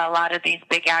see a lot of these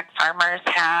big ag farmers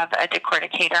have a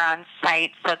decorticator on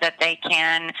site so that they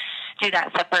can do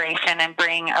that separation and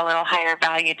bring a little higher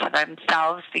value to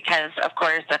themselves, because of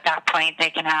course at that point they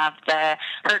can have the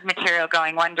herd material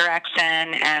going one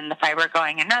direction and the fiber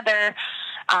going another,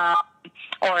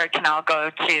 or it can all go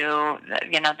to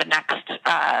the next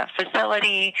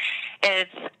facility.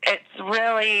 It's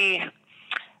really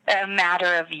a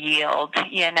matter of yield, Sure.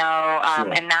 and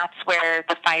that's where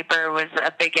the fiber was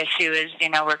a big issue is,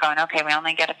 we're going, okay, we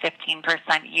only get a 15%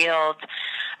 yield.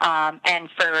 And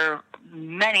for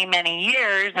many, many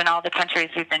years in all the countries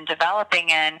we've been developing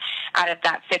in, out of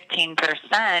that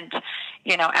 15%,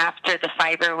 after the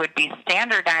fiber would be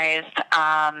standardized,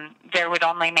 there would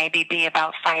only maybe be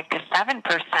about 5 to 7%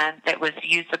 that was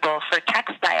usable for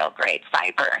textile grade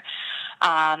fiber.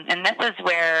 And this is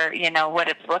where, what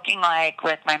it's looking like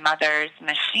with my mother's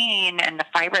machine and the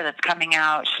fiber that's coming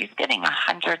out, she's getting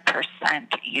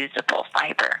 100% usable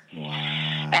fiber.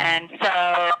 Wow. And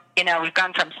so, we've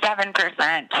gone from 7%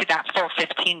 to that full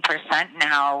 15%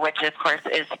 now, which of course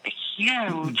is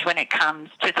huge when it comes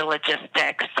to the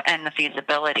logistics and the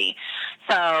feasibility.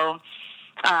 So,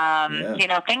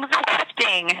 things are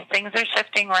shifting. Things are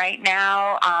shifting right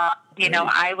now.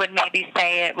 I would maybe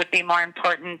say it would be more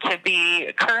important to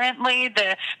be currently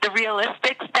the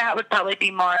realistic stat would probably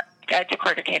be more a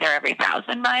decorticator every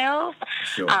 1,000 miles.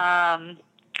 Sure. And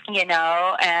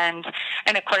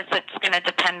of course it's going to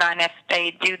depend on if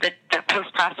they do the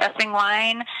post-processing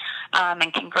line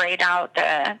and can grade out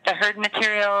the herd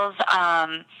materials.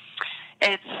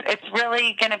 It's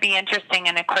really going to be interesting,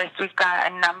 and of course we've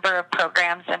got a number of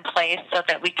programs in place so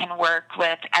that we can work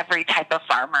with every type of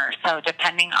farmer. So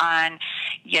depending on,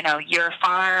 your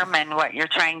farm and what you're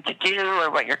trying to do or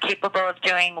what you're capable of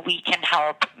doing, we can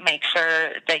help make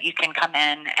sure that you can come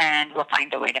in and we'll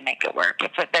find a way to make it work.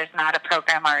 If there's not a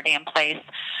program already in place,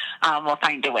 we'll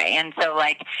find a way. And so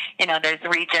there's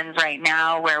regions right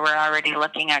now where we're already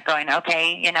looking at going,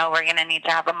 okay, we're going to need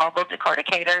to have a mobile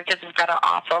decorticator because we've got an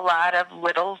awful lot of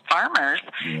little farmers.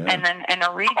 Yeah. And then in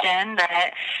a region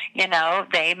that,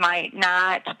 they might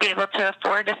not be able to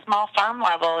afford a small farm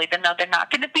level, even though they're not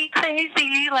going to be crazy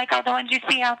like all the ones you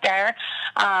see out there.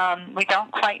 We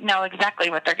don't quite know exactly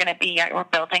what they're going to be yet. We're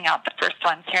building out the first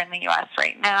ones here in the U.S.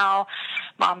 right now.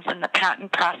 Mom's in the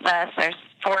patent process. There's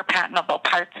 4 patentable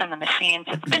parts in the machines.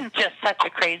 It's been just such a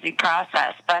crazy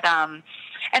process. But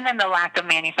and then the lack of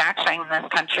manufacturing in this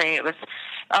country, it was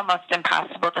almost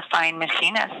impossible to find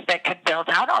machinists that could build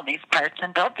out all these parts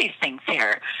and build these things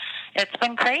here. It's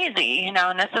been crazy,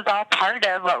 and this is all part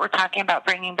of what we're talking about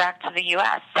bringing back to the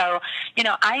U.S. So,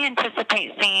 I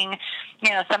anticipate seeing,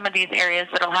 some of these areas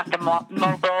that'll have the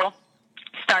mobile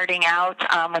starting out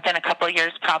within a couple of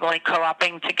years, probably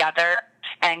co-oping together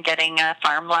and getting a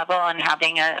farm level and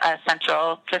having a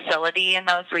central facility in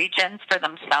those regions for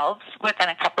themselves within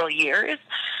a couple of years.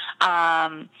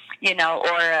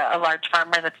 Or a large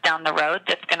farmer that's down the road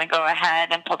that's going to go ahead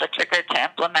and pull the trigger to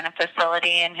implement a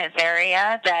facility in his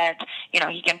area that,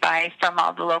 he can buy from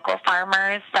all the local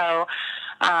farmers. So,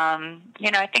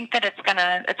 I think that it's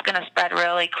gonna spread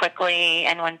really quickly.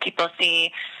 And when people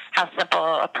see how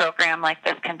simple a program like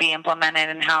this can be implemented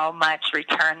and how much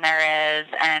return there is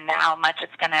and how much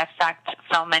it's going to affect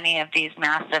so many of these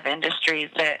massive industries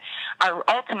that are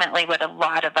ultimately what a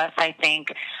lot of us, I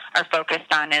think, are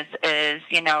focused on is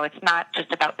it's not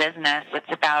just about business.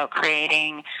 It's about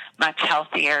creating much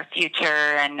healthier future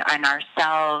and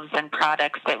ourselves and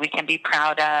products that we can be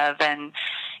proud of and,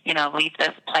 leave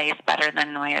this place better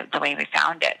than the way we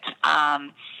found it.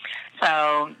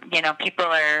 So, people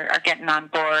are getting on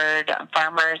board.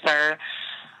 Farmers are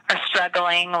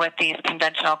struggling with these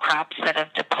conventional crops that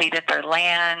have depleted their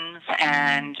lands.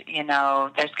 And,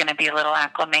 there's going to be a little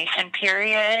acclimation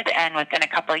period. And within a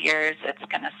couple of years, it's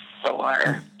going to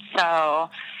soar. So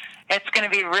it's going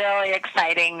to be really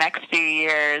exciting next few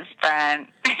years. But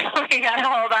we got to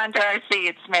hold on to our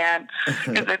seats, man,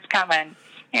 because it's coming,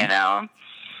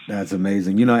 That's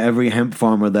amazing. Every hemp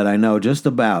farmer that I know, just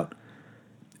about,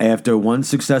 after one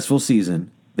successful season,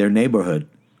 their neighborhood,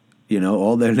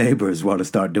 all their neighbors want to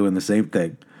start doing the same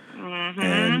thing. Mm-hmm.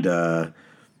 And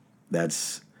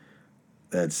that's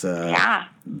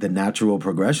the natural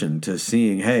progression to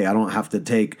seeing, hey, I don't have to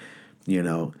take,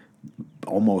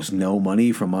 almost no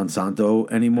money from Monsanto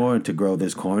anymore to grow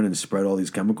this corn and spread all these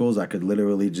chemicals. I could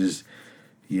literally just,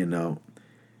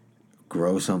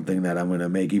 grow something that I'm going to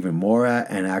make even more at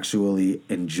and actually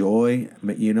enjoy,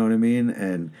 you know what I mean?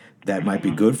 And that might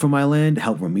be good for my land,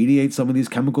 help remediate some of these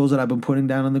chemicals that I've been putting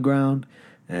down on the ground.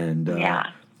 And,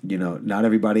 not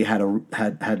everybody had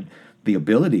the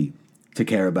ability to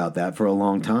care about that for a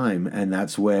long time. And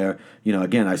that's where,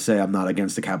 again, I say I'm not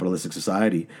against the capitalistic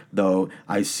society, though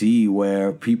I see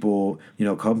where people,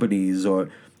 companies or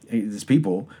these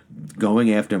people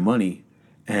going after money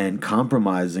and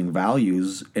compromising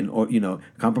values and,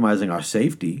 compromising our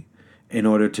safety in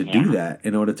order to do that,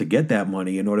 in order to get that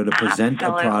money, in order to present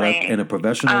a product in a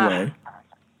professional way.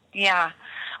 Yeah.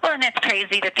 Well, and it's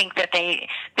crazy to think that they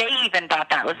even thought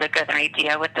that was a good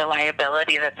idea with the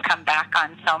liability that's come back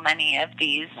on so many of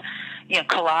these,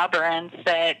 collaborants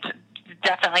that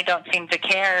definitely don't seem to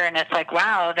care. And it's like,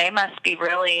 wow, they must be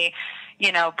really,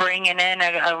 bringing in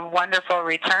a wonderful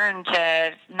return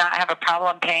to not have a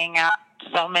problem paying out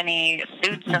so many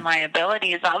suits and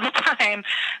liabilities all the time.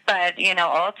 But,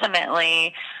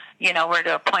 ultimately, we're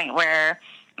to a point where,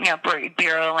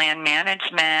 Bureau of Land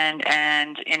Management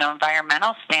and,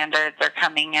 environmental standards are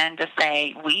coming in to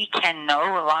say we can no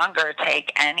longer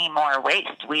take any more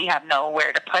waste. We have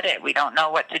nowhere to put it. We don't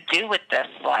know what to do with this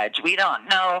sludge. We don't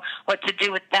know what to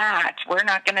do with that. We're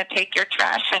not going to take your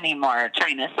trash anymore,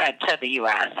 China said to the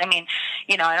U.S. I mean,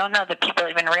 I don't know that people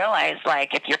even realize,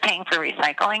 like, if you're paying for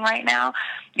recycling right now,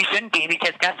 you shouldn't be,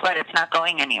 because guess what? It's not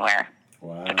going anywhere.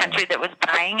 Wow. The country that was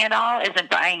buying it all isn't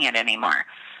buying it anymore.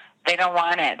 They don't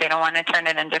want it. They don't want to turn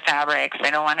it into fabrics. They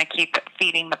don't want to keep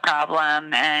feeding the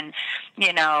problem. And,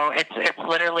 it's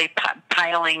literally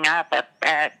piling up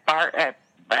at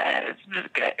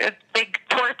big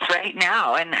ports right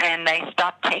now. And they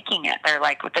stopped taking it. They're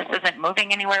like, well, this isn't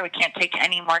moving anywhere. We can't take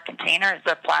any more containers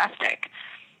of plastic.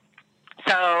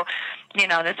 So,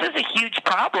 this is a huge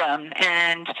problem.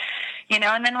 And,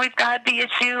 and then we've got the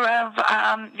issue of,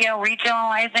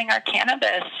 regionalizing our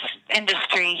cannabis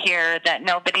industry here that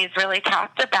nobody's really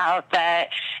talked about, that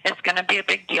is going to be a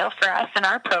big deal for us in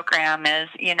our program is,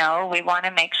 we want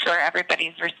to make sure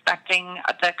everybody's respecting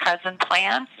the cousin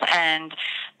plants and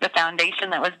the foundation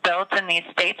that was built in these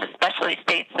states, especially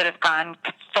states that have gone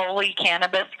fully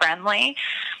cannabis friendly.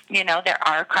 There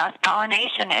are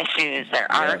cross-pollination issues.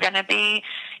 There are going to be,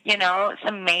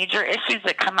 some major issues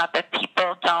that come up if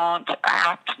people don't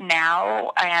act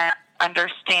now and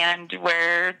understand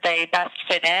where they best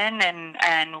fit in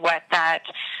and what that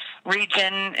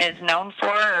region is known for,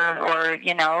 or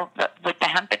with the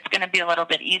hemp, it's going to be a little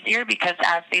bit easier because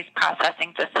as these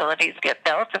processing facilities get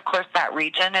built, of course, that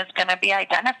region is going to be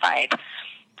identified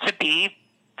to be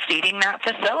feeding that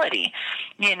facility,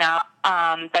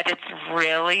 but it's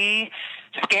really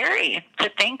scary to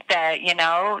think that,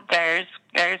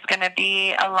 there's going to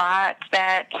be a lot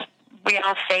that we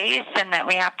all face and that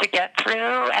we have to get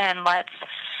through, and let's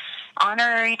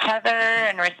honor each other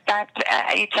and respect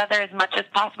each other as much as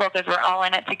possible, because we're all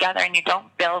in it together, and you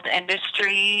don't build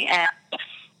industry and,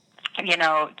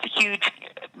 huge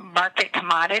market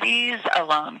commodities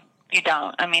alone. You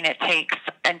don't. I mean, it takes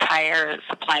entire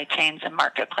supply chains and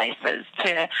marketplaces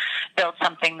to build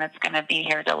something that's going to be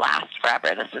here to last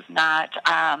forever. This is not,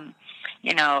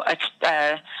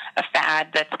 a fad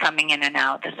that's coming in and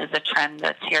out. This is a trend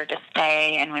that's here to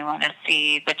stay, and we want to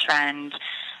see the trend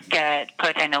get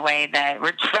put in a way that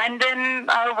we're trending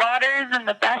our waters in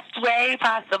the best way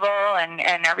possible, and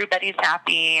everybody's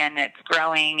happy, and it's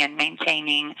growing and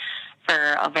maintaining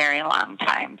for a very long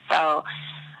time. So,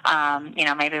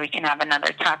 maybe we can have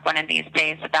another talk one of these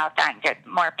days about that and get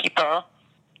more people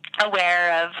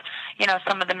aware of,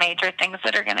 some of the major things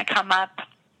that are going to come up.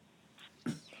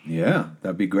 Yeah,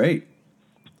 that'd be great.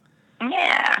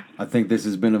 Yeah. I think this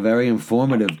has been a very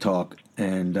informative talk,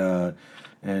 and I'm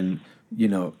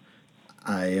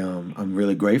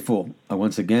really grateful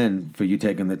once again for you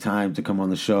taking the time to come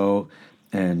on the show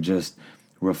and just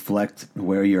reflect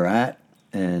where you're at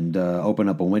and open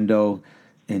up a window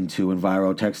into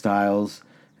Enviro Textiles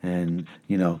and,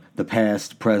 the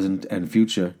past, present, and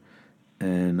future.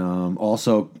 And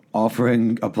also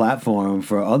offering a platform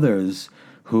for others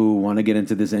who want to get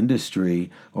into this industry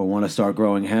or want to start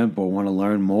growing hemp or want to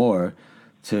learn more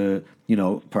to,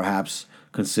 perhaps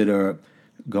consider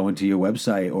going to your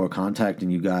website or contacting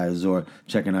you guys or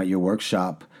checking out your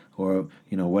workshop or,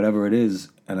 whatever it is.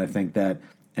 And I think that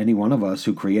any one of us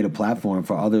who create a platform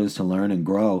for others to learn and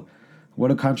grow,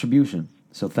 what a contribution.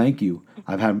 So thank you.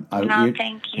 I've had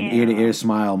thank you. An ear-to-ear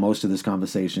smile most of this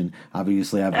conversation.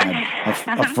 Obviously, I've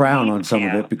had a frown on some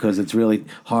of it because it's really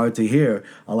hard to hear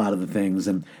a lot of the things.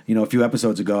 And, a few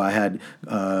episodes ago, I had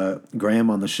Graham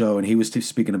on the show, and he was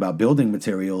speaking about building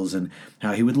materials and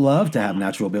how he would love to have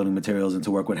natural building materials and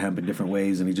to work with hemp in different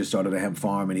ways. And he just started a hemp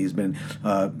farm, and he's been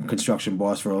a construction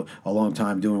boss for a long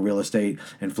time doing real estate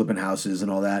and flipping houses and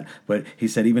all that. But he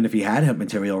said even if he had hemp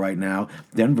material right now,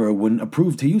 Denver wouldn't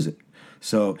approve to use it.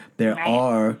 So there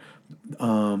are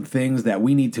things that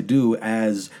we need to do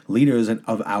as leaders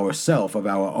of ourselves, of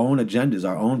our own agendas,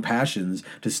 our own passions,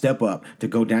 to step up, to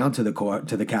go down to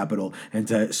the Capitol and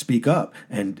to speak up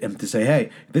and to say,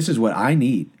 hey, this is what I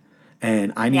need.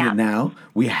 And I need it now.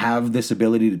 We have this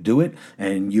ability to do it.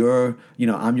 And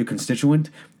I'm your constituent,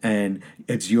 and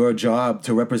it's your job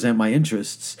to represent my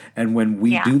interests. And when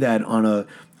we do that on a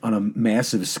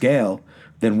massive scale,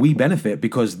 then we benefit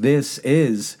because this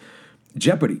is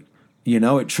jeopardy. You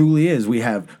know, it truly is. We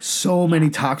have so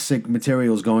many toxic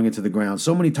materials going into the ground,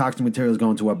 so many toxic materials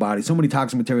going into our body, so many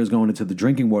toxic materials going into the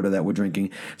drinking water that we're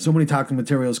drinking, so many toxic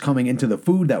materials coming into the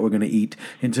food that we're going to eat,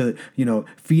 into, you know,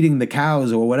 feeding the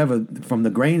cows or whatever from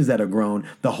the grains that are grown.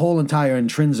 The whole entire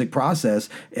intrinsic process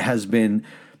has been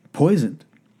poisoned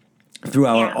through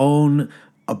our own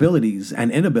abilities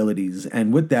and inabilities.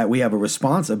 And with that, we have a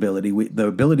responsibility, the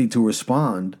ability to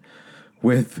respond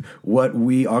with what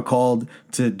we are called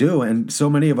to do. And so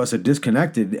many of us are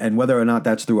disconnected, and whether or not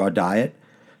that's through our diet,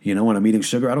 you know, when I'm eating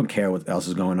sugar, I don't care what else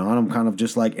is going on. I'm kind of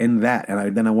just like in that,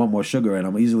 and then I want more sugar, and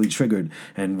I'm easily triggered.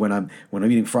 And when I'm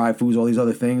eating fried foods, all these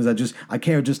other things, I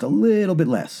care just a little bit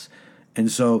less. And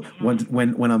so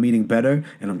when I'm eating better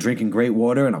and I'm drinking great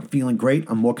water and I'm feeling great,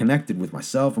 I'm more connected with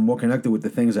myself. I'm more connected with the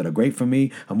things that are great for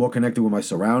me. I'm more connected with my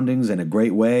surroundings in a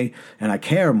great way, and I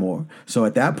care more. So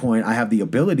at that point, I have the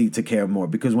ability to care more,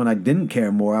 because when I didn't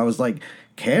care more, I was like,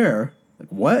 care? Like,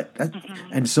 what?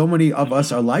 And so many of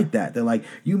us are like that. They're like,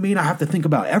 you mean I have to think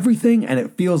about everything? And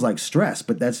it feels like stress,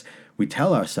 but we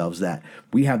tell ourselves that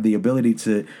we have the ability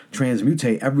to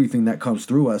transmutate everything that comes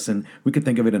through us, and we could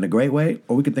think of it in a great way,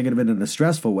 or we could think of it in a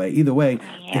stressful way. Either way,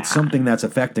 it's something that's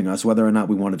affecting us, whether or not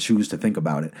we want to choose to think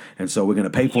about it. And so we're going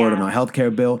to pay for it in our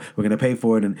healthcare bill. We're going to pay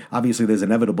for it, and obviously there's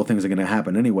inevitable things that are going to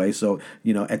happen anyway. So,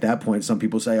 you know, at that point, some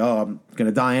people say, "Oh, I'm going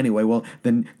to die anyway." Well,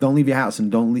 then don't leave your house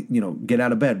and don't, get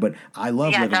out of bed. But I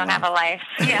love living don't life. have a life.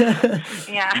 Yeah,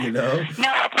 yeah. You know?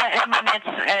 No,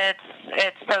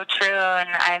 it's so true, and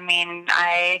I mean,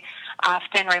 I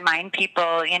often remind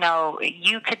people,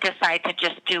 you could decide to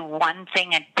just do one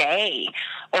thing a day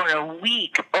or a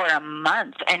week or a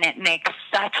month, and it makes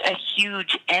such a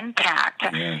huge impact.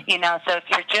 So if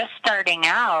you're just starting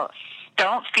out,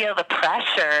 don't feel the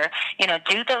pressure.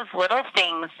 Do those little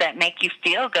things that make you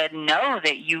feel good. Know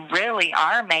that you really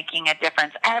are making a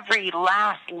difference. Every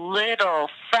last little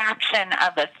fraction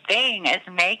of a thing is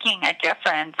making a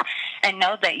difference, and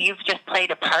know that you've just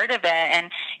played a part of it.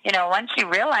 And, once you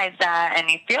realize that and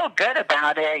you feel good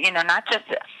about it, not just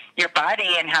your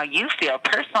body and how you feel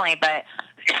personally, but,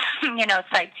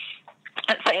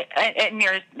 it's like, in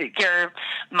your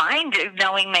mind,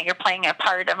 knowing that you're playing a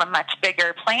part of a much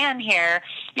bigger plan here,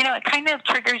 it kind of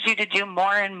triggers you to do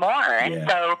more and more. And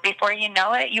so before you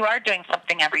know it, you are doing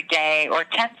something every day, or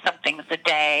 10 somethings a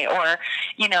day, or,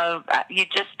 you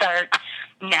just start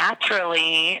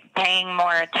naturally paying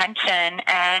more attention,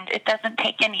 and it doesn't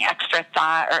take any extra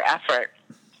thought or effort.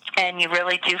 And you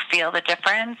really do feel the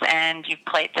difference, and you've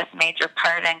played this major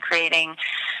part in creating,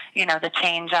 the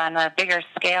change on a bigger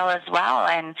scale as well.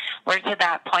 And we're to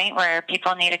that point where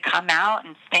people need to come out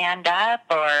and stand up,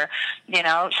 or,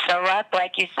 show up,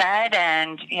 like you said,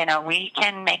 and, we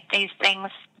can make these things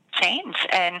change.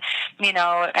 And,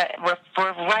 we're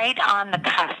right on the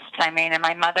cusp. I mean, and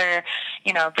my mother,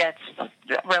 gets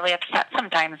really upset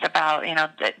sometimes about,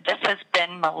 this has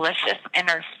been malicious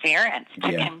interference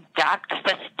to conduct a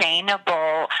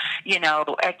sustainable,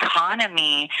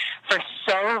 economy for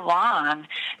so long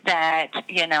that,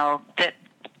 that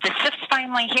the shift's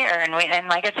finally here, and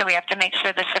like I said, we have to make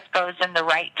sure the shift goes in the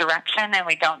right direction, and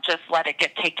we don't just let it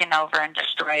get taken over and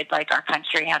destroyed like our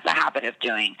country has a habit of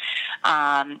doing.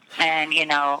 And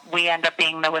we end up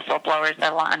being the whistleblowers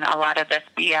on a lot of this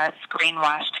BS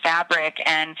greenwashed fabric,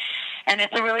 and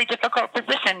it's a really difficult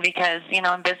position because, in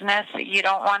business, you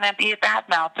don't want to be a bad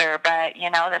mouther, but,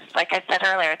 that's, like I said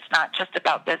earlier, it's not just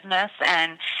about business.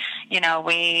 And,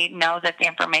 we know that the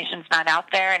information's not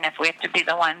out there. And if we have to be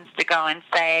the ones to go and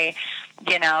say,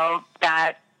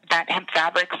 that hemp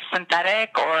fabric's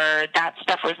synthetic, or that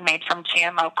stuff was made from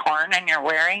GMO corn and you're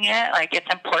wearing it, like,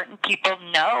 it's important people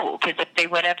know, because if they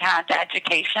would have had the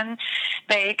education,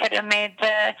 they could have made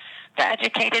the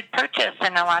educated purchase,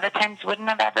 and a lot of times wouldn't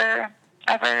have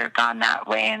ever gone that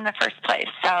way in the first place.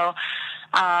 So,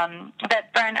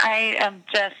 but Brent,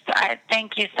 I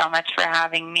thank you so much for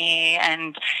having me.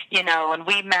 And, when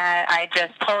we met, I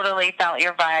just totally felt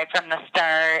your vibe from the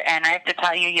start. And I have to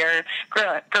tell you, your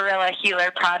Gorilla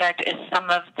Healer product is some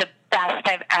of the best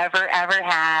I've ever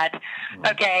had.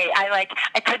 Okay,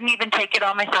 I couldn't even take it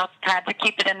all myself. Had to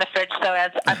keep it in the fridge, so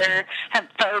as other hemp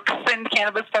folks and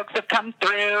cannabis folks have come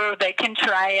through, they can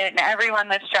try it. And everyone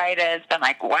that's tried it has been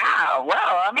like, wow,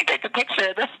 well, let me take a picture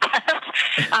of this stuff.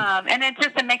 And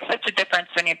it makes such a difference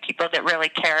when you have people that really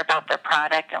care about their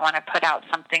product and want to put out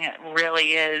something that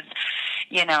really is,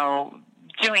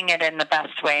 doing it in the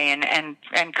best way,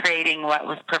 and creating what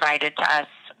was provided to us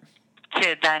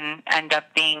to then end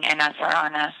up being in us or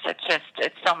on us.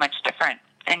 It's so much different.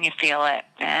 you feel it.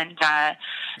 And I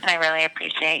really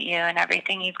appreciate you and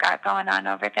everything you've got going on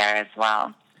over there as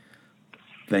well.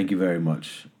 Thank you very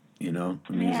much. You know,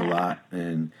 it means a lot,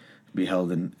 and be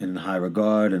held in high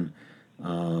regard, and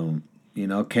you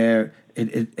know, care.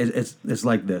 It's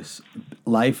like this.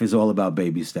 Life is all about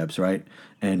baby steps, right?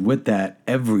 And with that,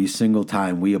 every single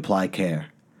time we apply care,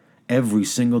 every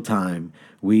single time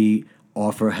we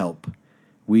offer help,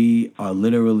 we are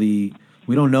literally,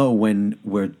 we don't know when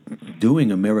we're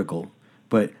doing a miracle,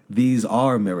 but these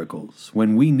are miracles.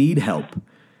 When we need help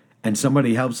and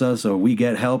somebody helps us or we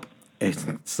get help,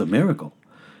 it's a miracle.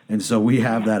 And so we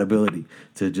have that ability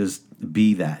to just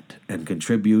be that and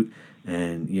contribute.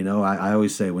 And, you know, I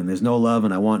always say when there's no love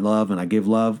and I want love and I give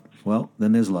love, well,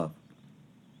 then there's love.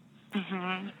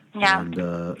 Mm-hmm. Yeah.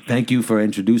 And thank you for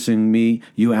introducing me,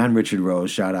 you and Richard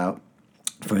Rose, shout out,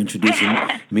 for introducing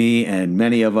me and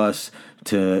many of us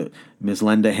to Miss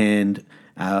Lenda Hand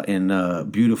out in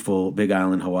beautiful Big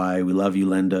Island, Hawaii. We love you,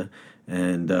 Lenda.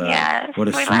 And yes, what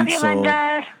a we sweet love you, soul.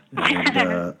 Lenda.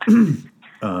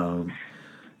 And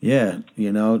yeah,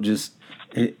 you know, just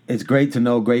it's great to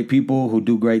know great people who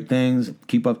do great things.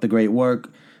 Keep up the great work,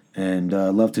 and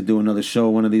love to do another show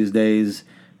one of these days.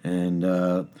 And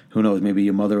who knows, maybe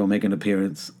your mother will make an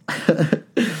appearance. Yeah,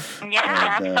 and,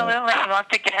 absolutely. We'll have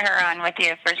to get her on with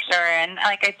you for sure. And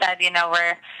like I said, you know,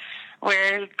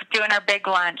 we're doing our big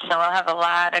lunch, so we'll have a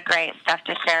lot of great stuff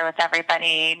to share with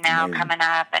everybody now coming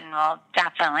up, and we'll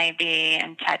definitely be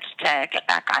in touch to get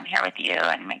back on here with you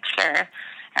and make sure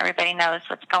everybody knows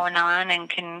what's going on and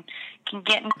can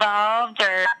get involved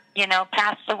or, you know,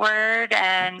 pass the word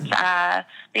and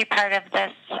be part of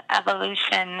this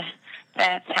evolution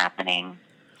that's happening.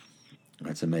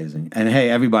 That's amazing. And hey,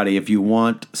 everybody, if you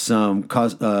want some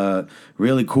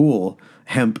really cool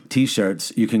hemp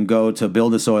t-shirts, you can go to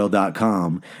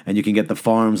buildasoil.com and you can get the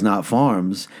Farms Not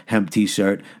Farms hemp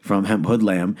t-shirt from Hemp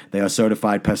Hoodlam. They are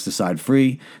certified pesticide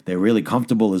free. They're really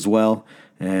comfortable as well,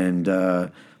 and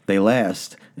they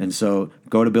last. And so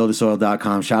go to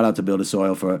buildasoil.com. Shout out to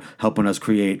Buildasoil for helping us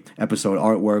create episode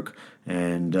artwork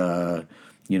and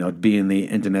you know, being the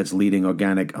internet's leading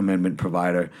organic amendment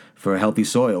provider for healthy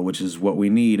soil, which is what we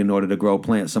need in order to grow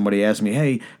plants. Somebody asked me,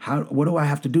 hey, what do I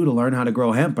have to do to learn how to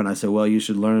grow hemp? And I said, well, you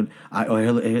should learn,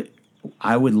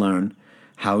 I would learn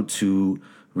how to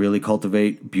really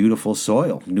cultivate beautiful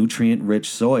soil, nutrient-rich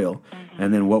soil. Mm-hmm.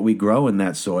 And then what we grow in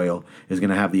that soil is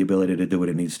going to have the ability to do what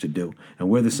it needs to do. And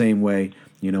we're the same way,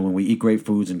 you know, when we eat great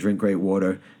foods and drink great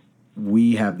water,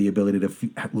 we have the ability to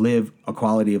live a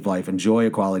quality of life, enjoy a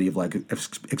quality of life,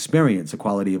 experience a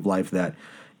quality of life that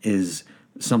is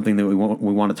something that we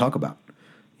want to talk about,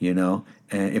 you know?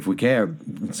 And if we care,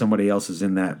 somebody else is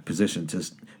in that position to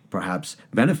perhaps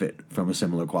benefit from a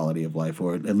similar quality of life,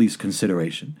 or at least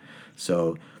consideration.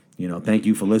 So, you know, thank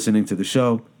you for listening to the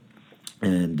show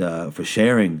and for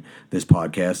sharing this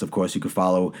podcast. Of course, you can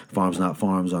follow Farms Not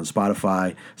Farms on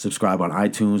Spotify, subscribe on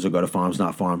iTunes, or go to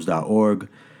farmsnotfarms.org.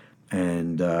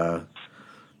 And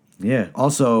yeah,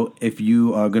 also, if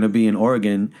you are going to be in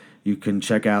Oregon, you can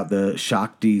check out the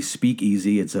Shakti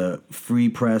Speakeasy. It's a free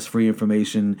press, free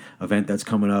information event that's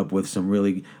coming up with some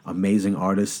really amazing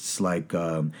artists like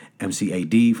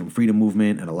MCAD from Freedom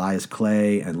Movement and Elias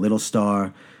Clay and Little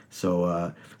Star.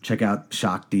 So check out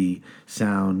Shakti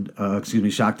Speakeasy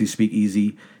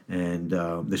and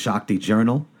the Shakti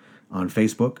Journal on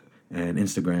Facebook and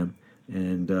Instagram.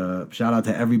 And shout out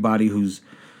to everybody who's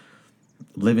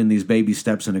living these baby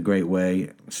steps in a great way,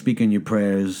 speaking your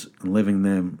prayers, living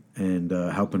them, and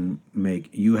helping make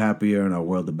you happier and our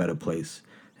world a better place.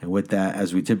 And with that,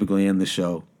 as we typically end the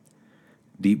show,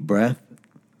 deep breath.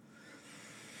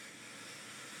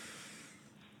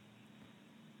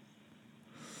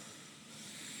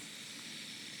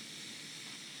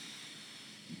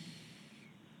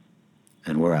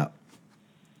 And we're out.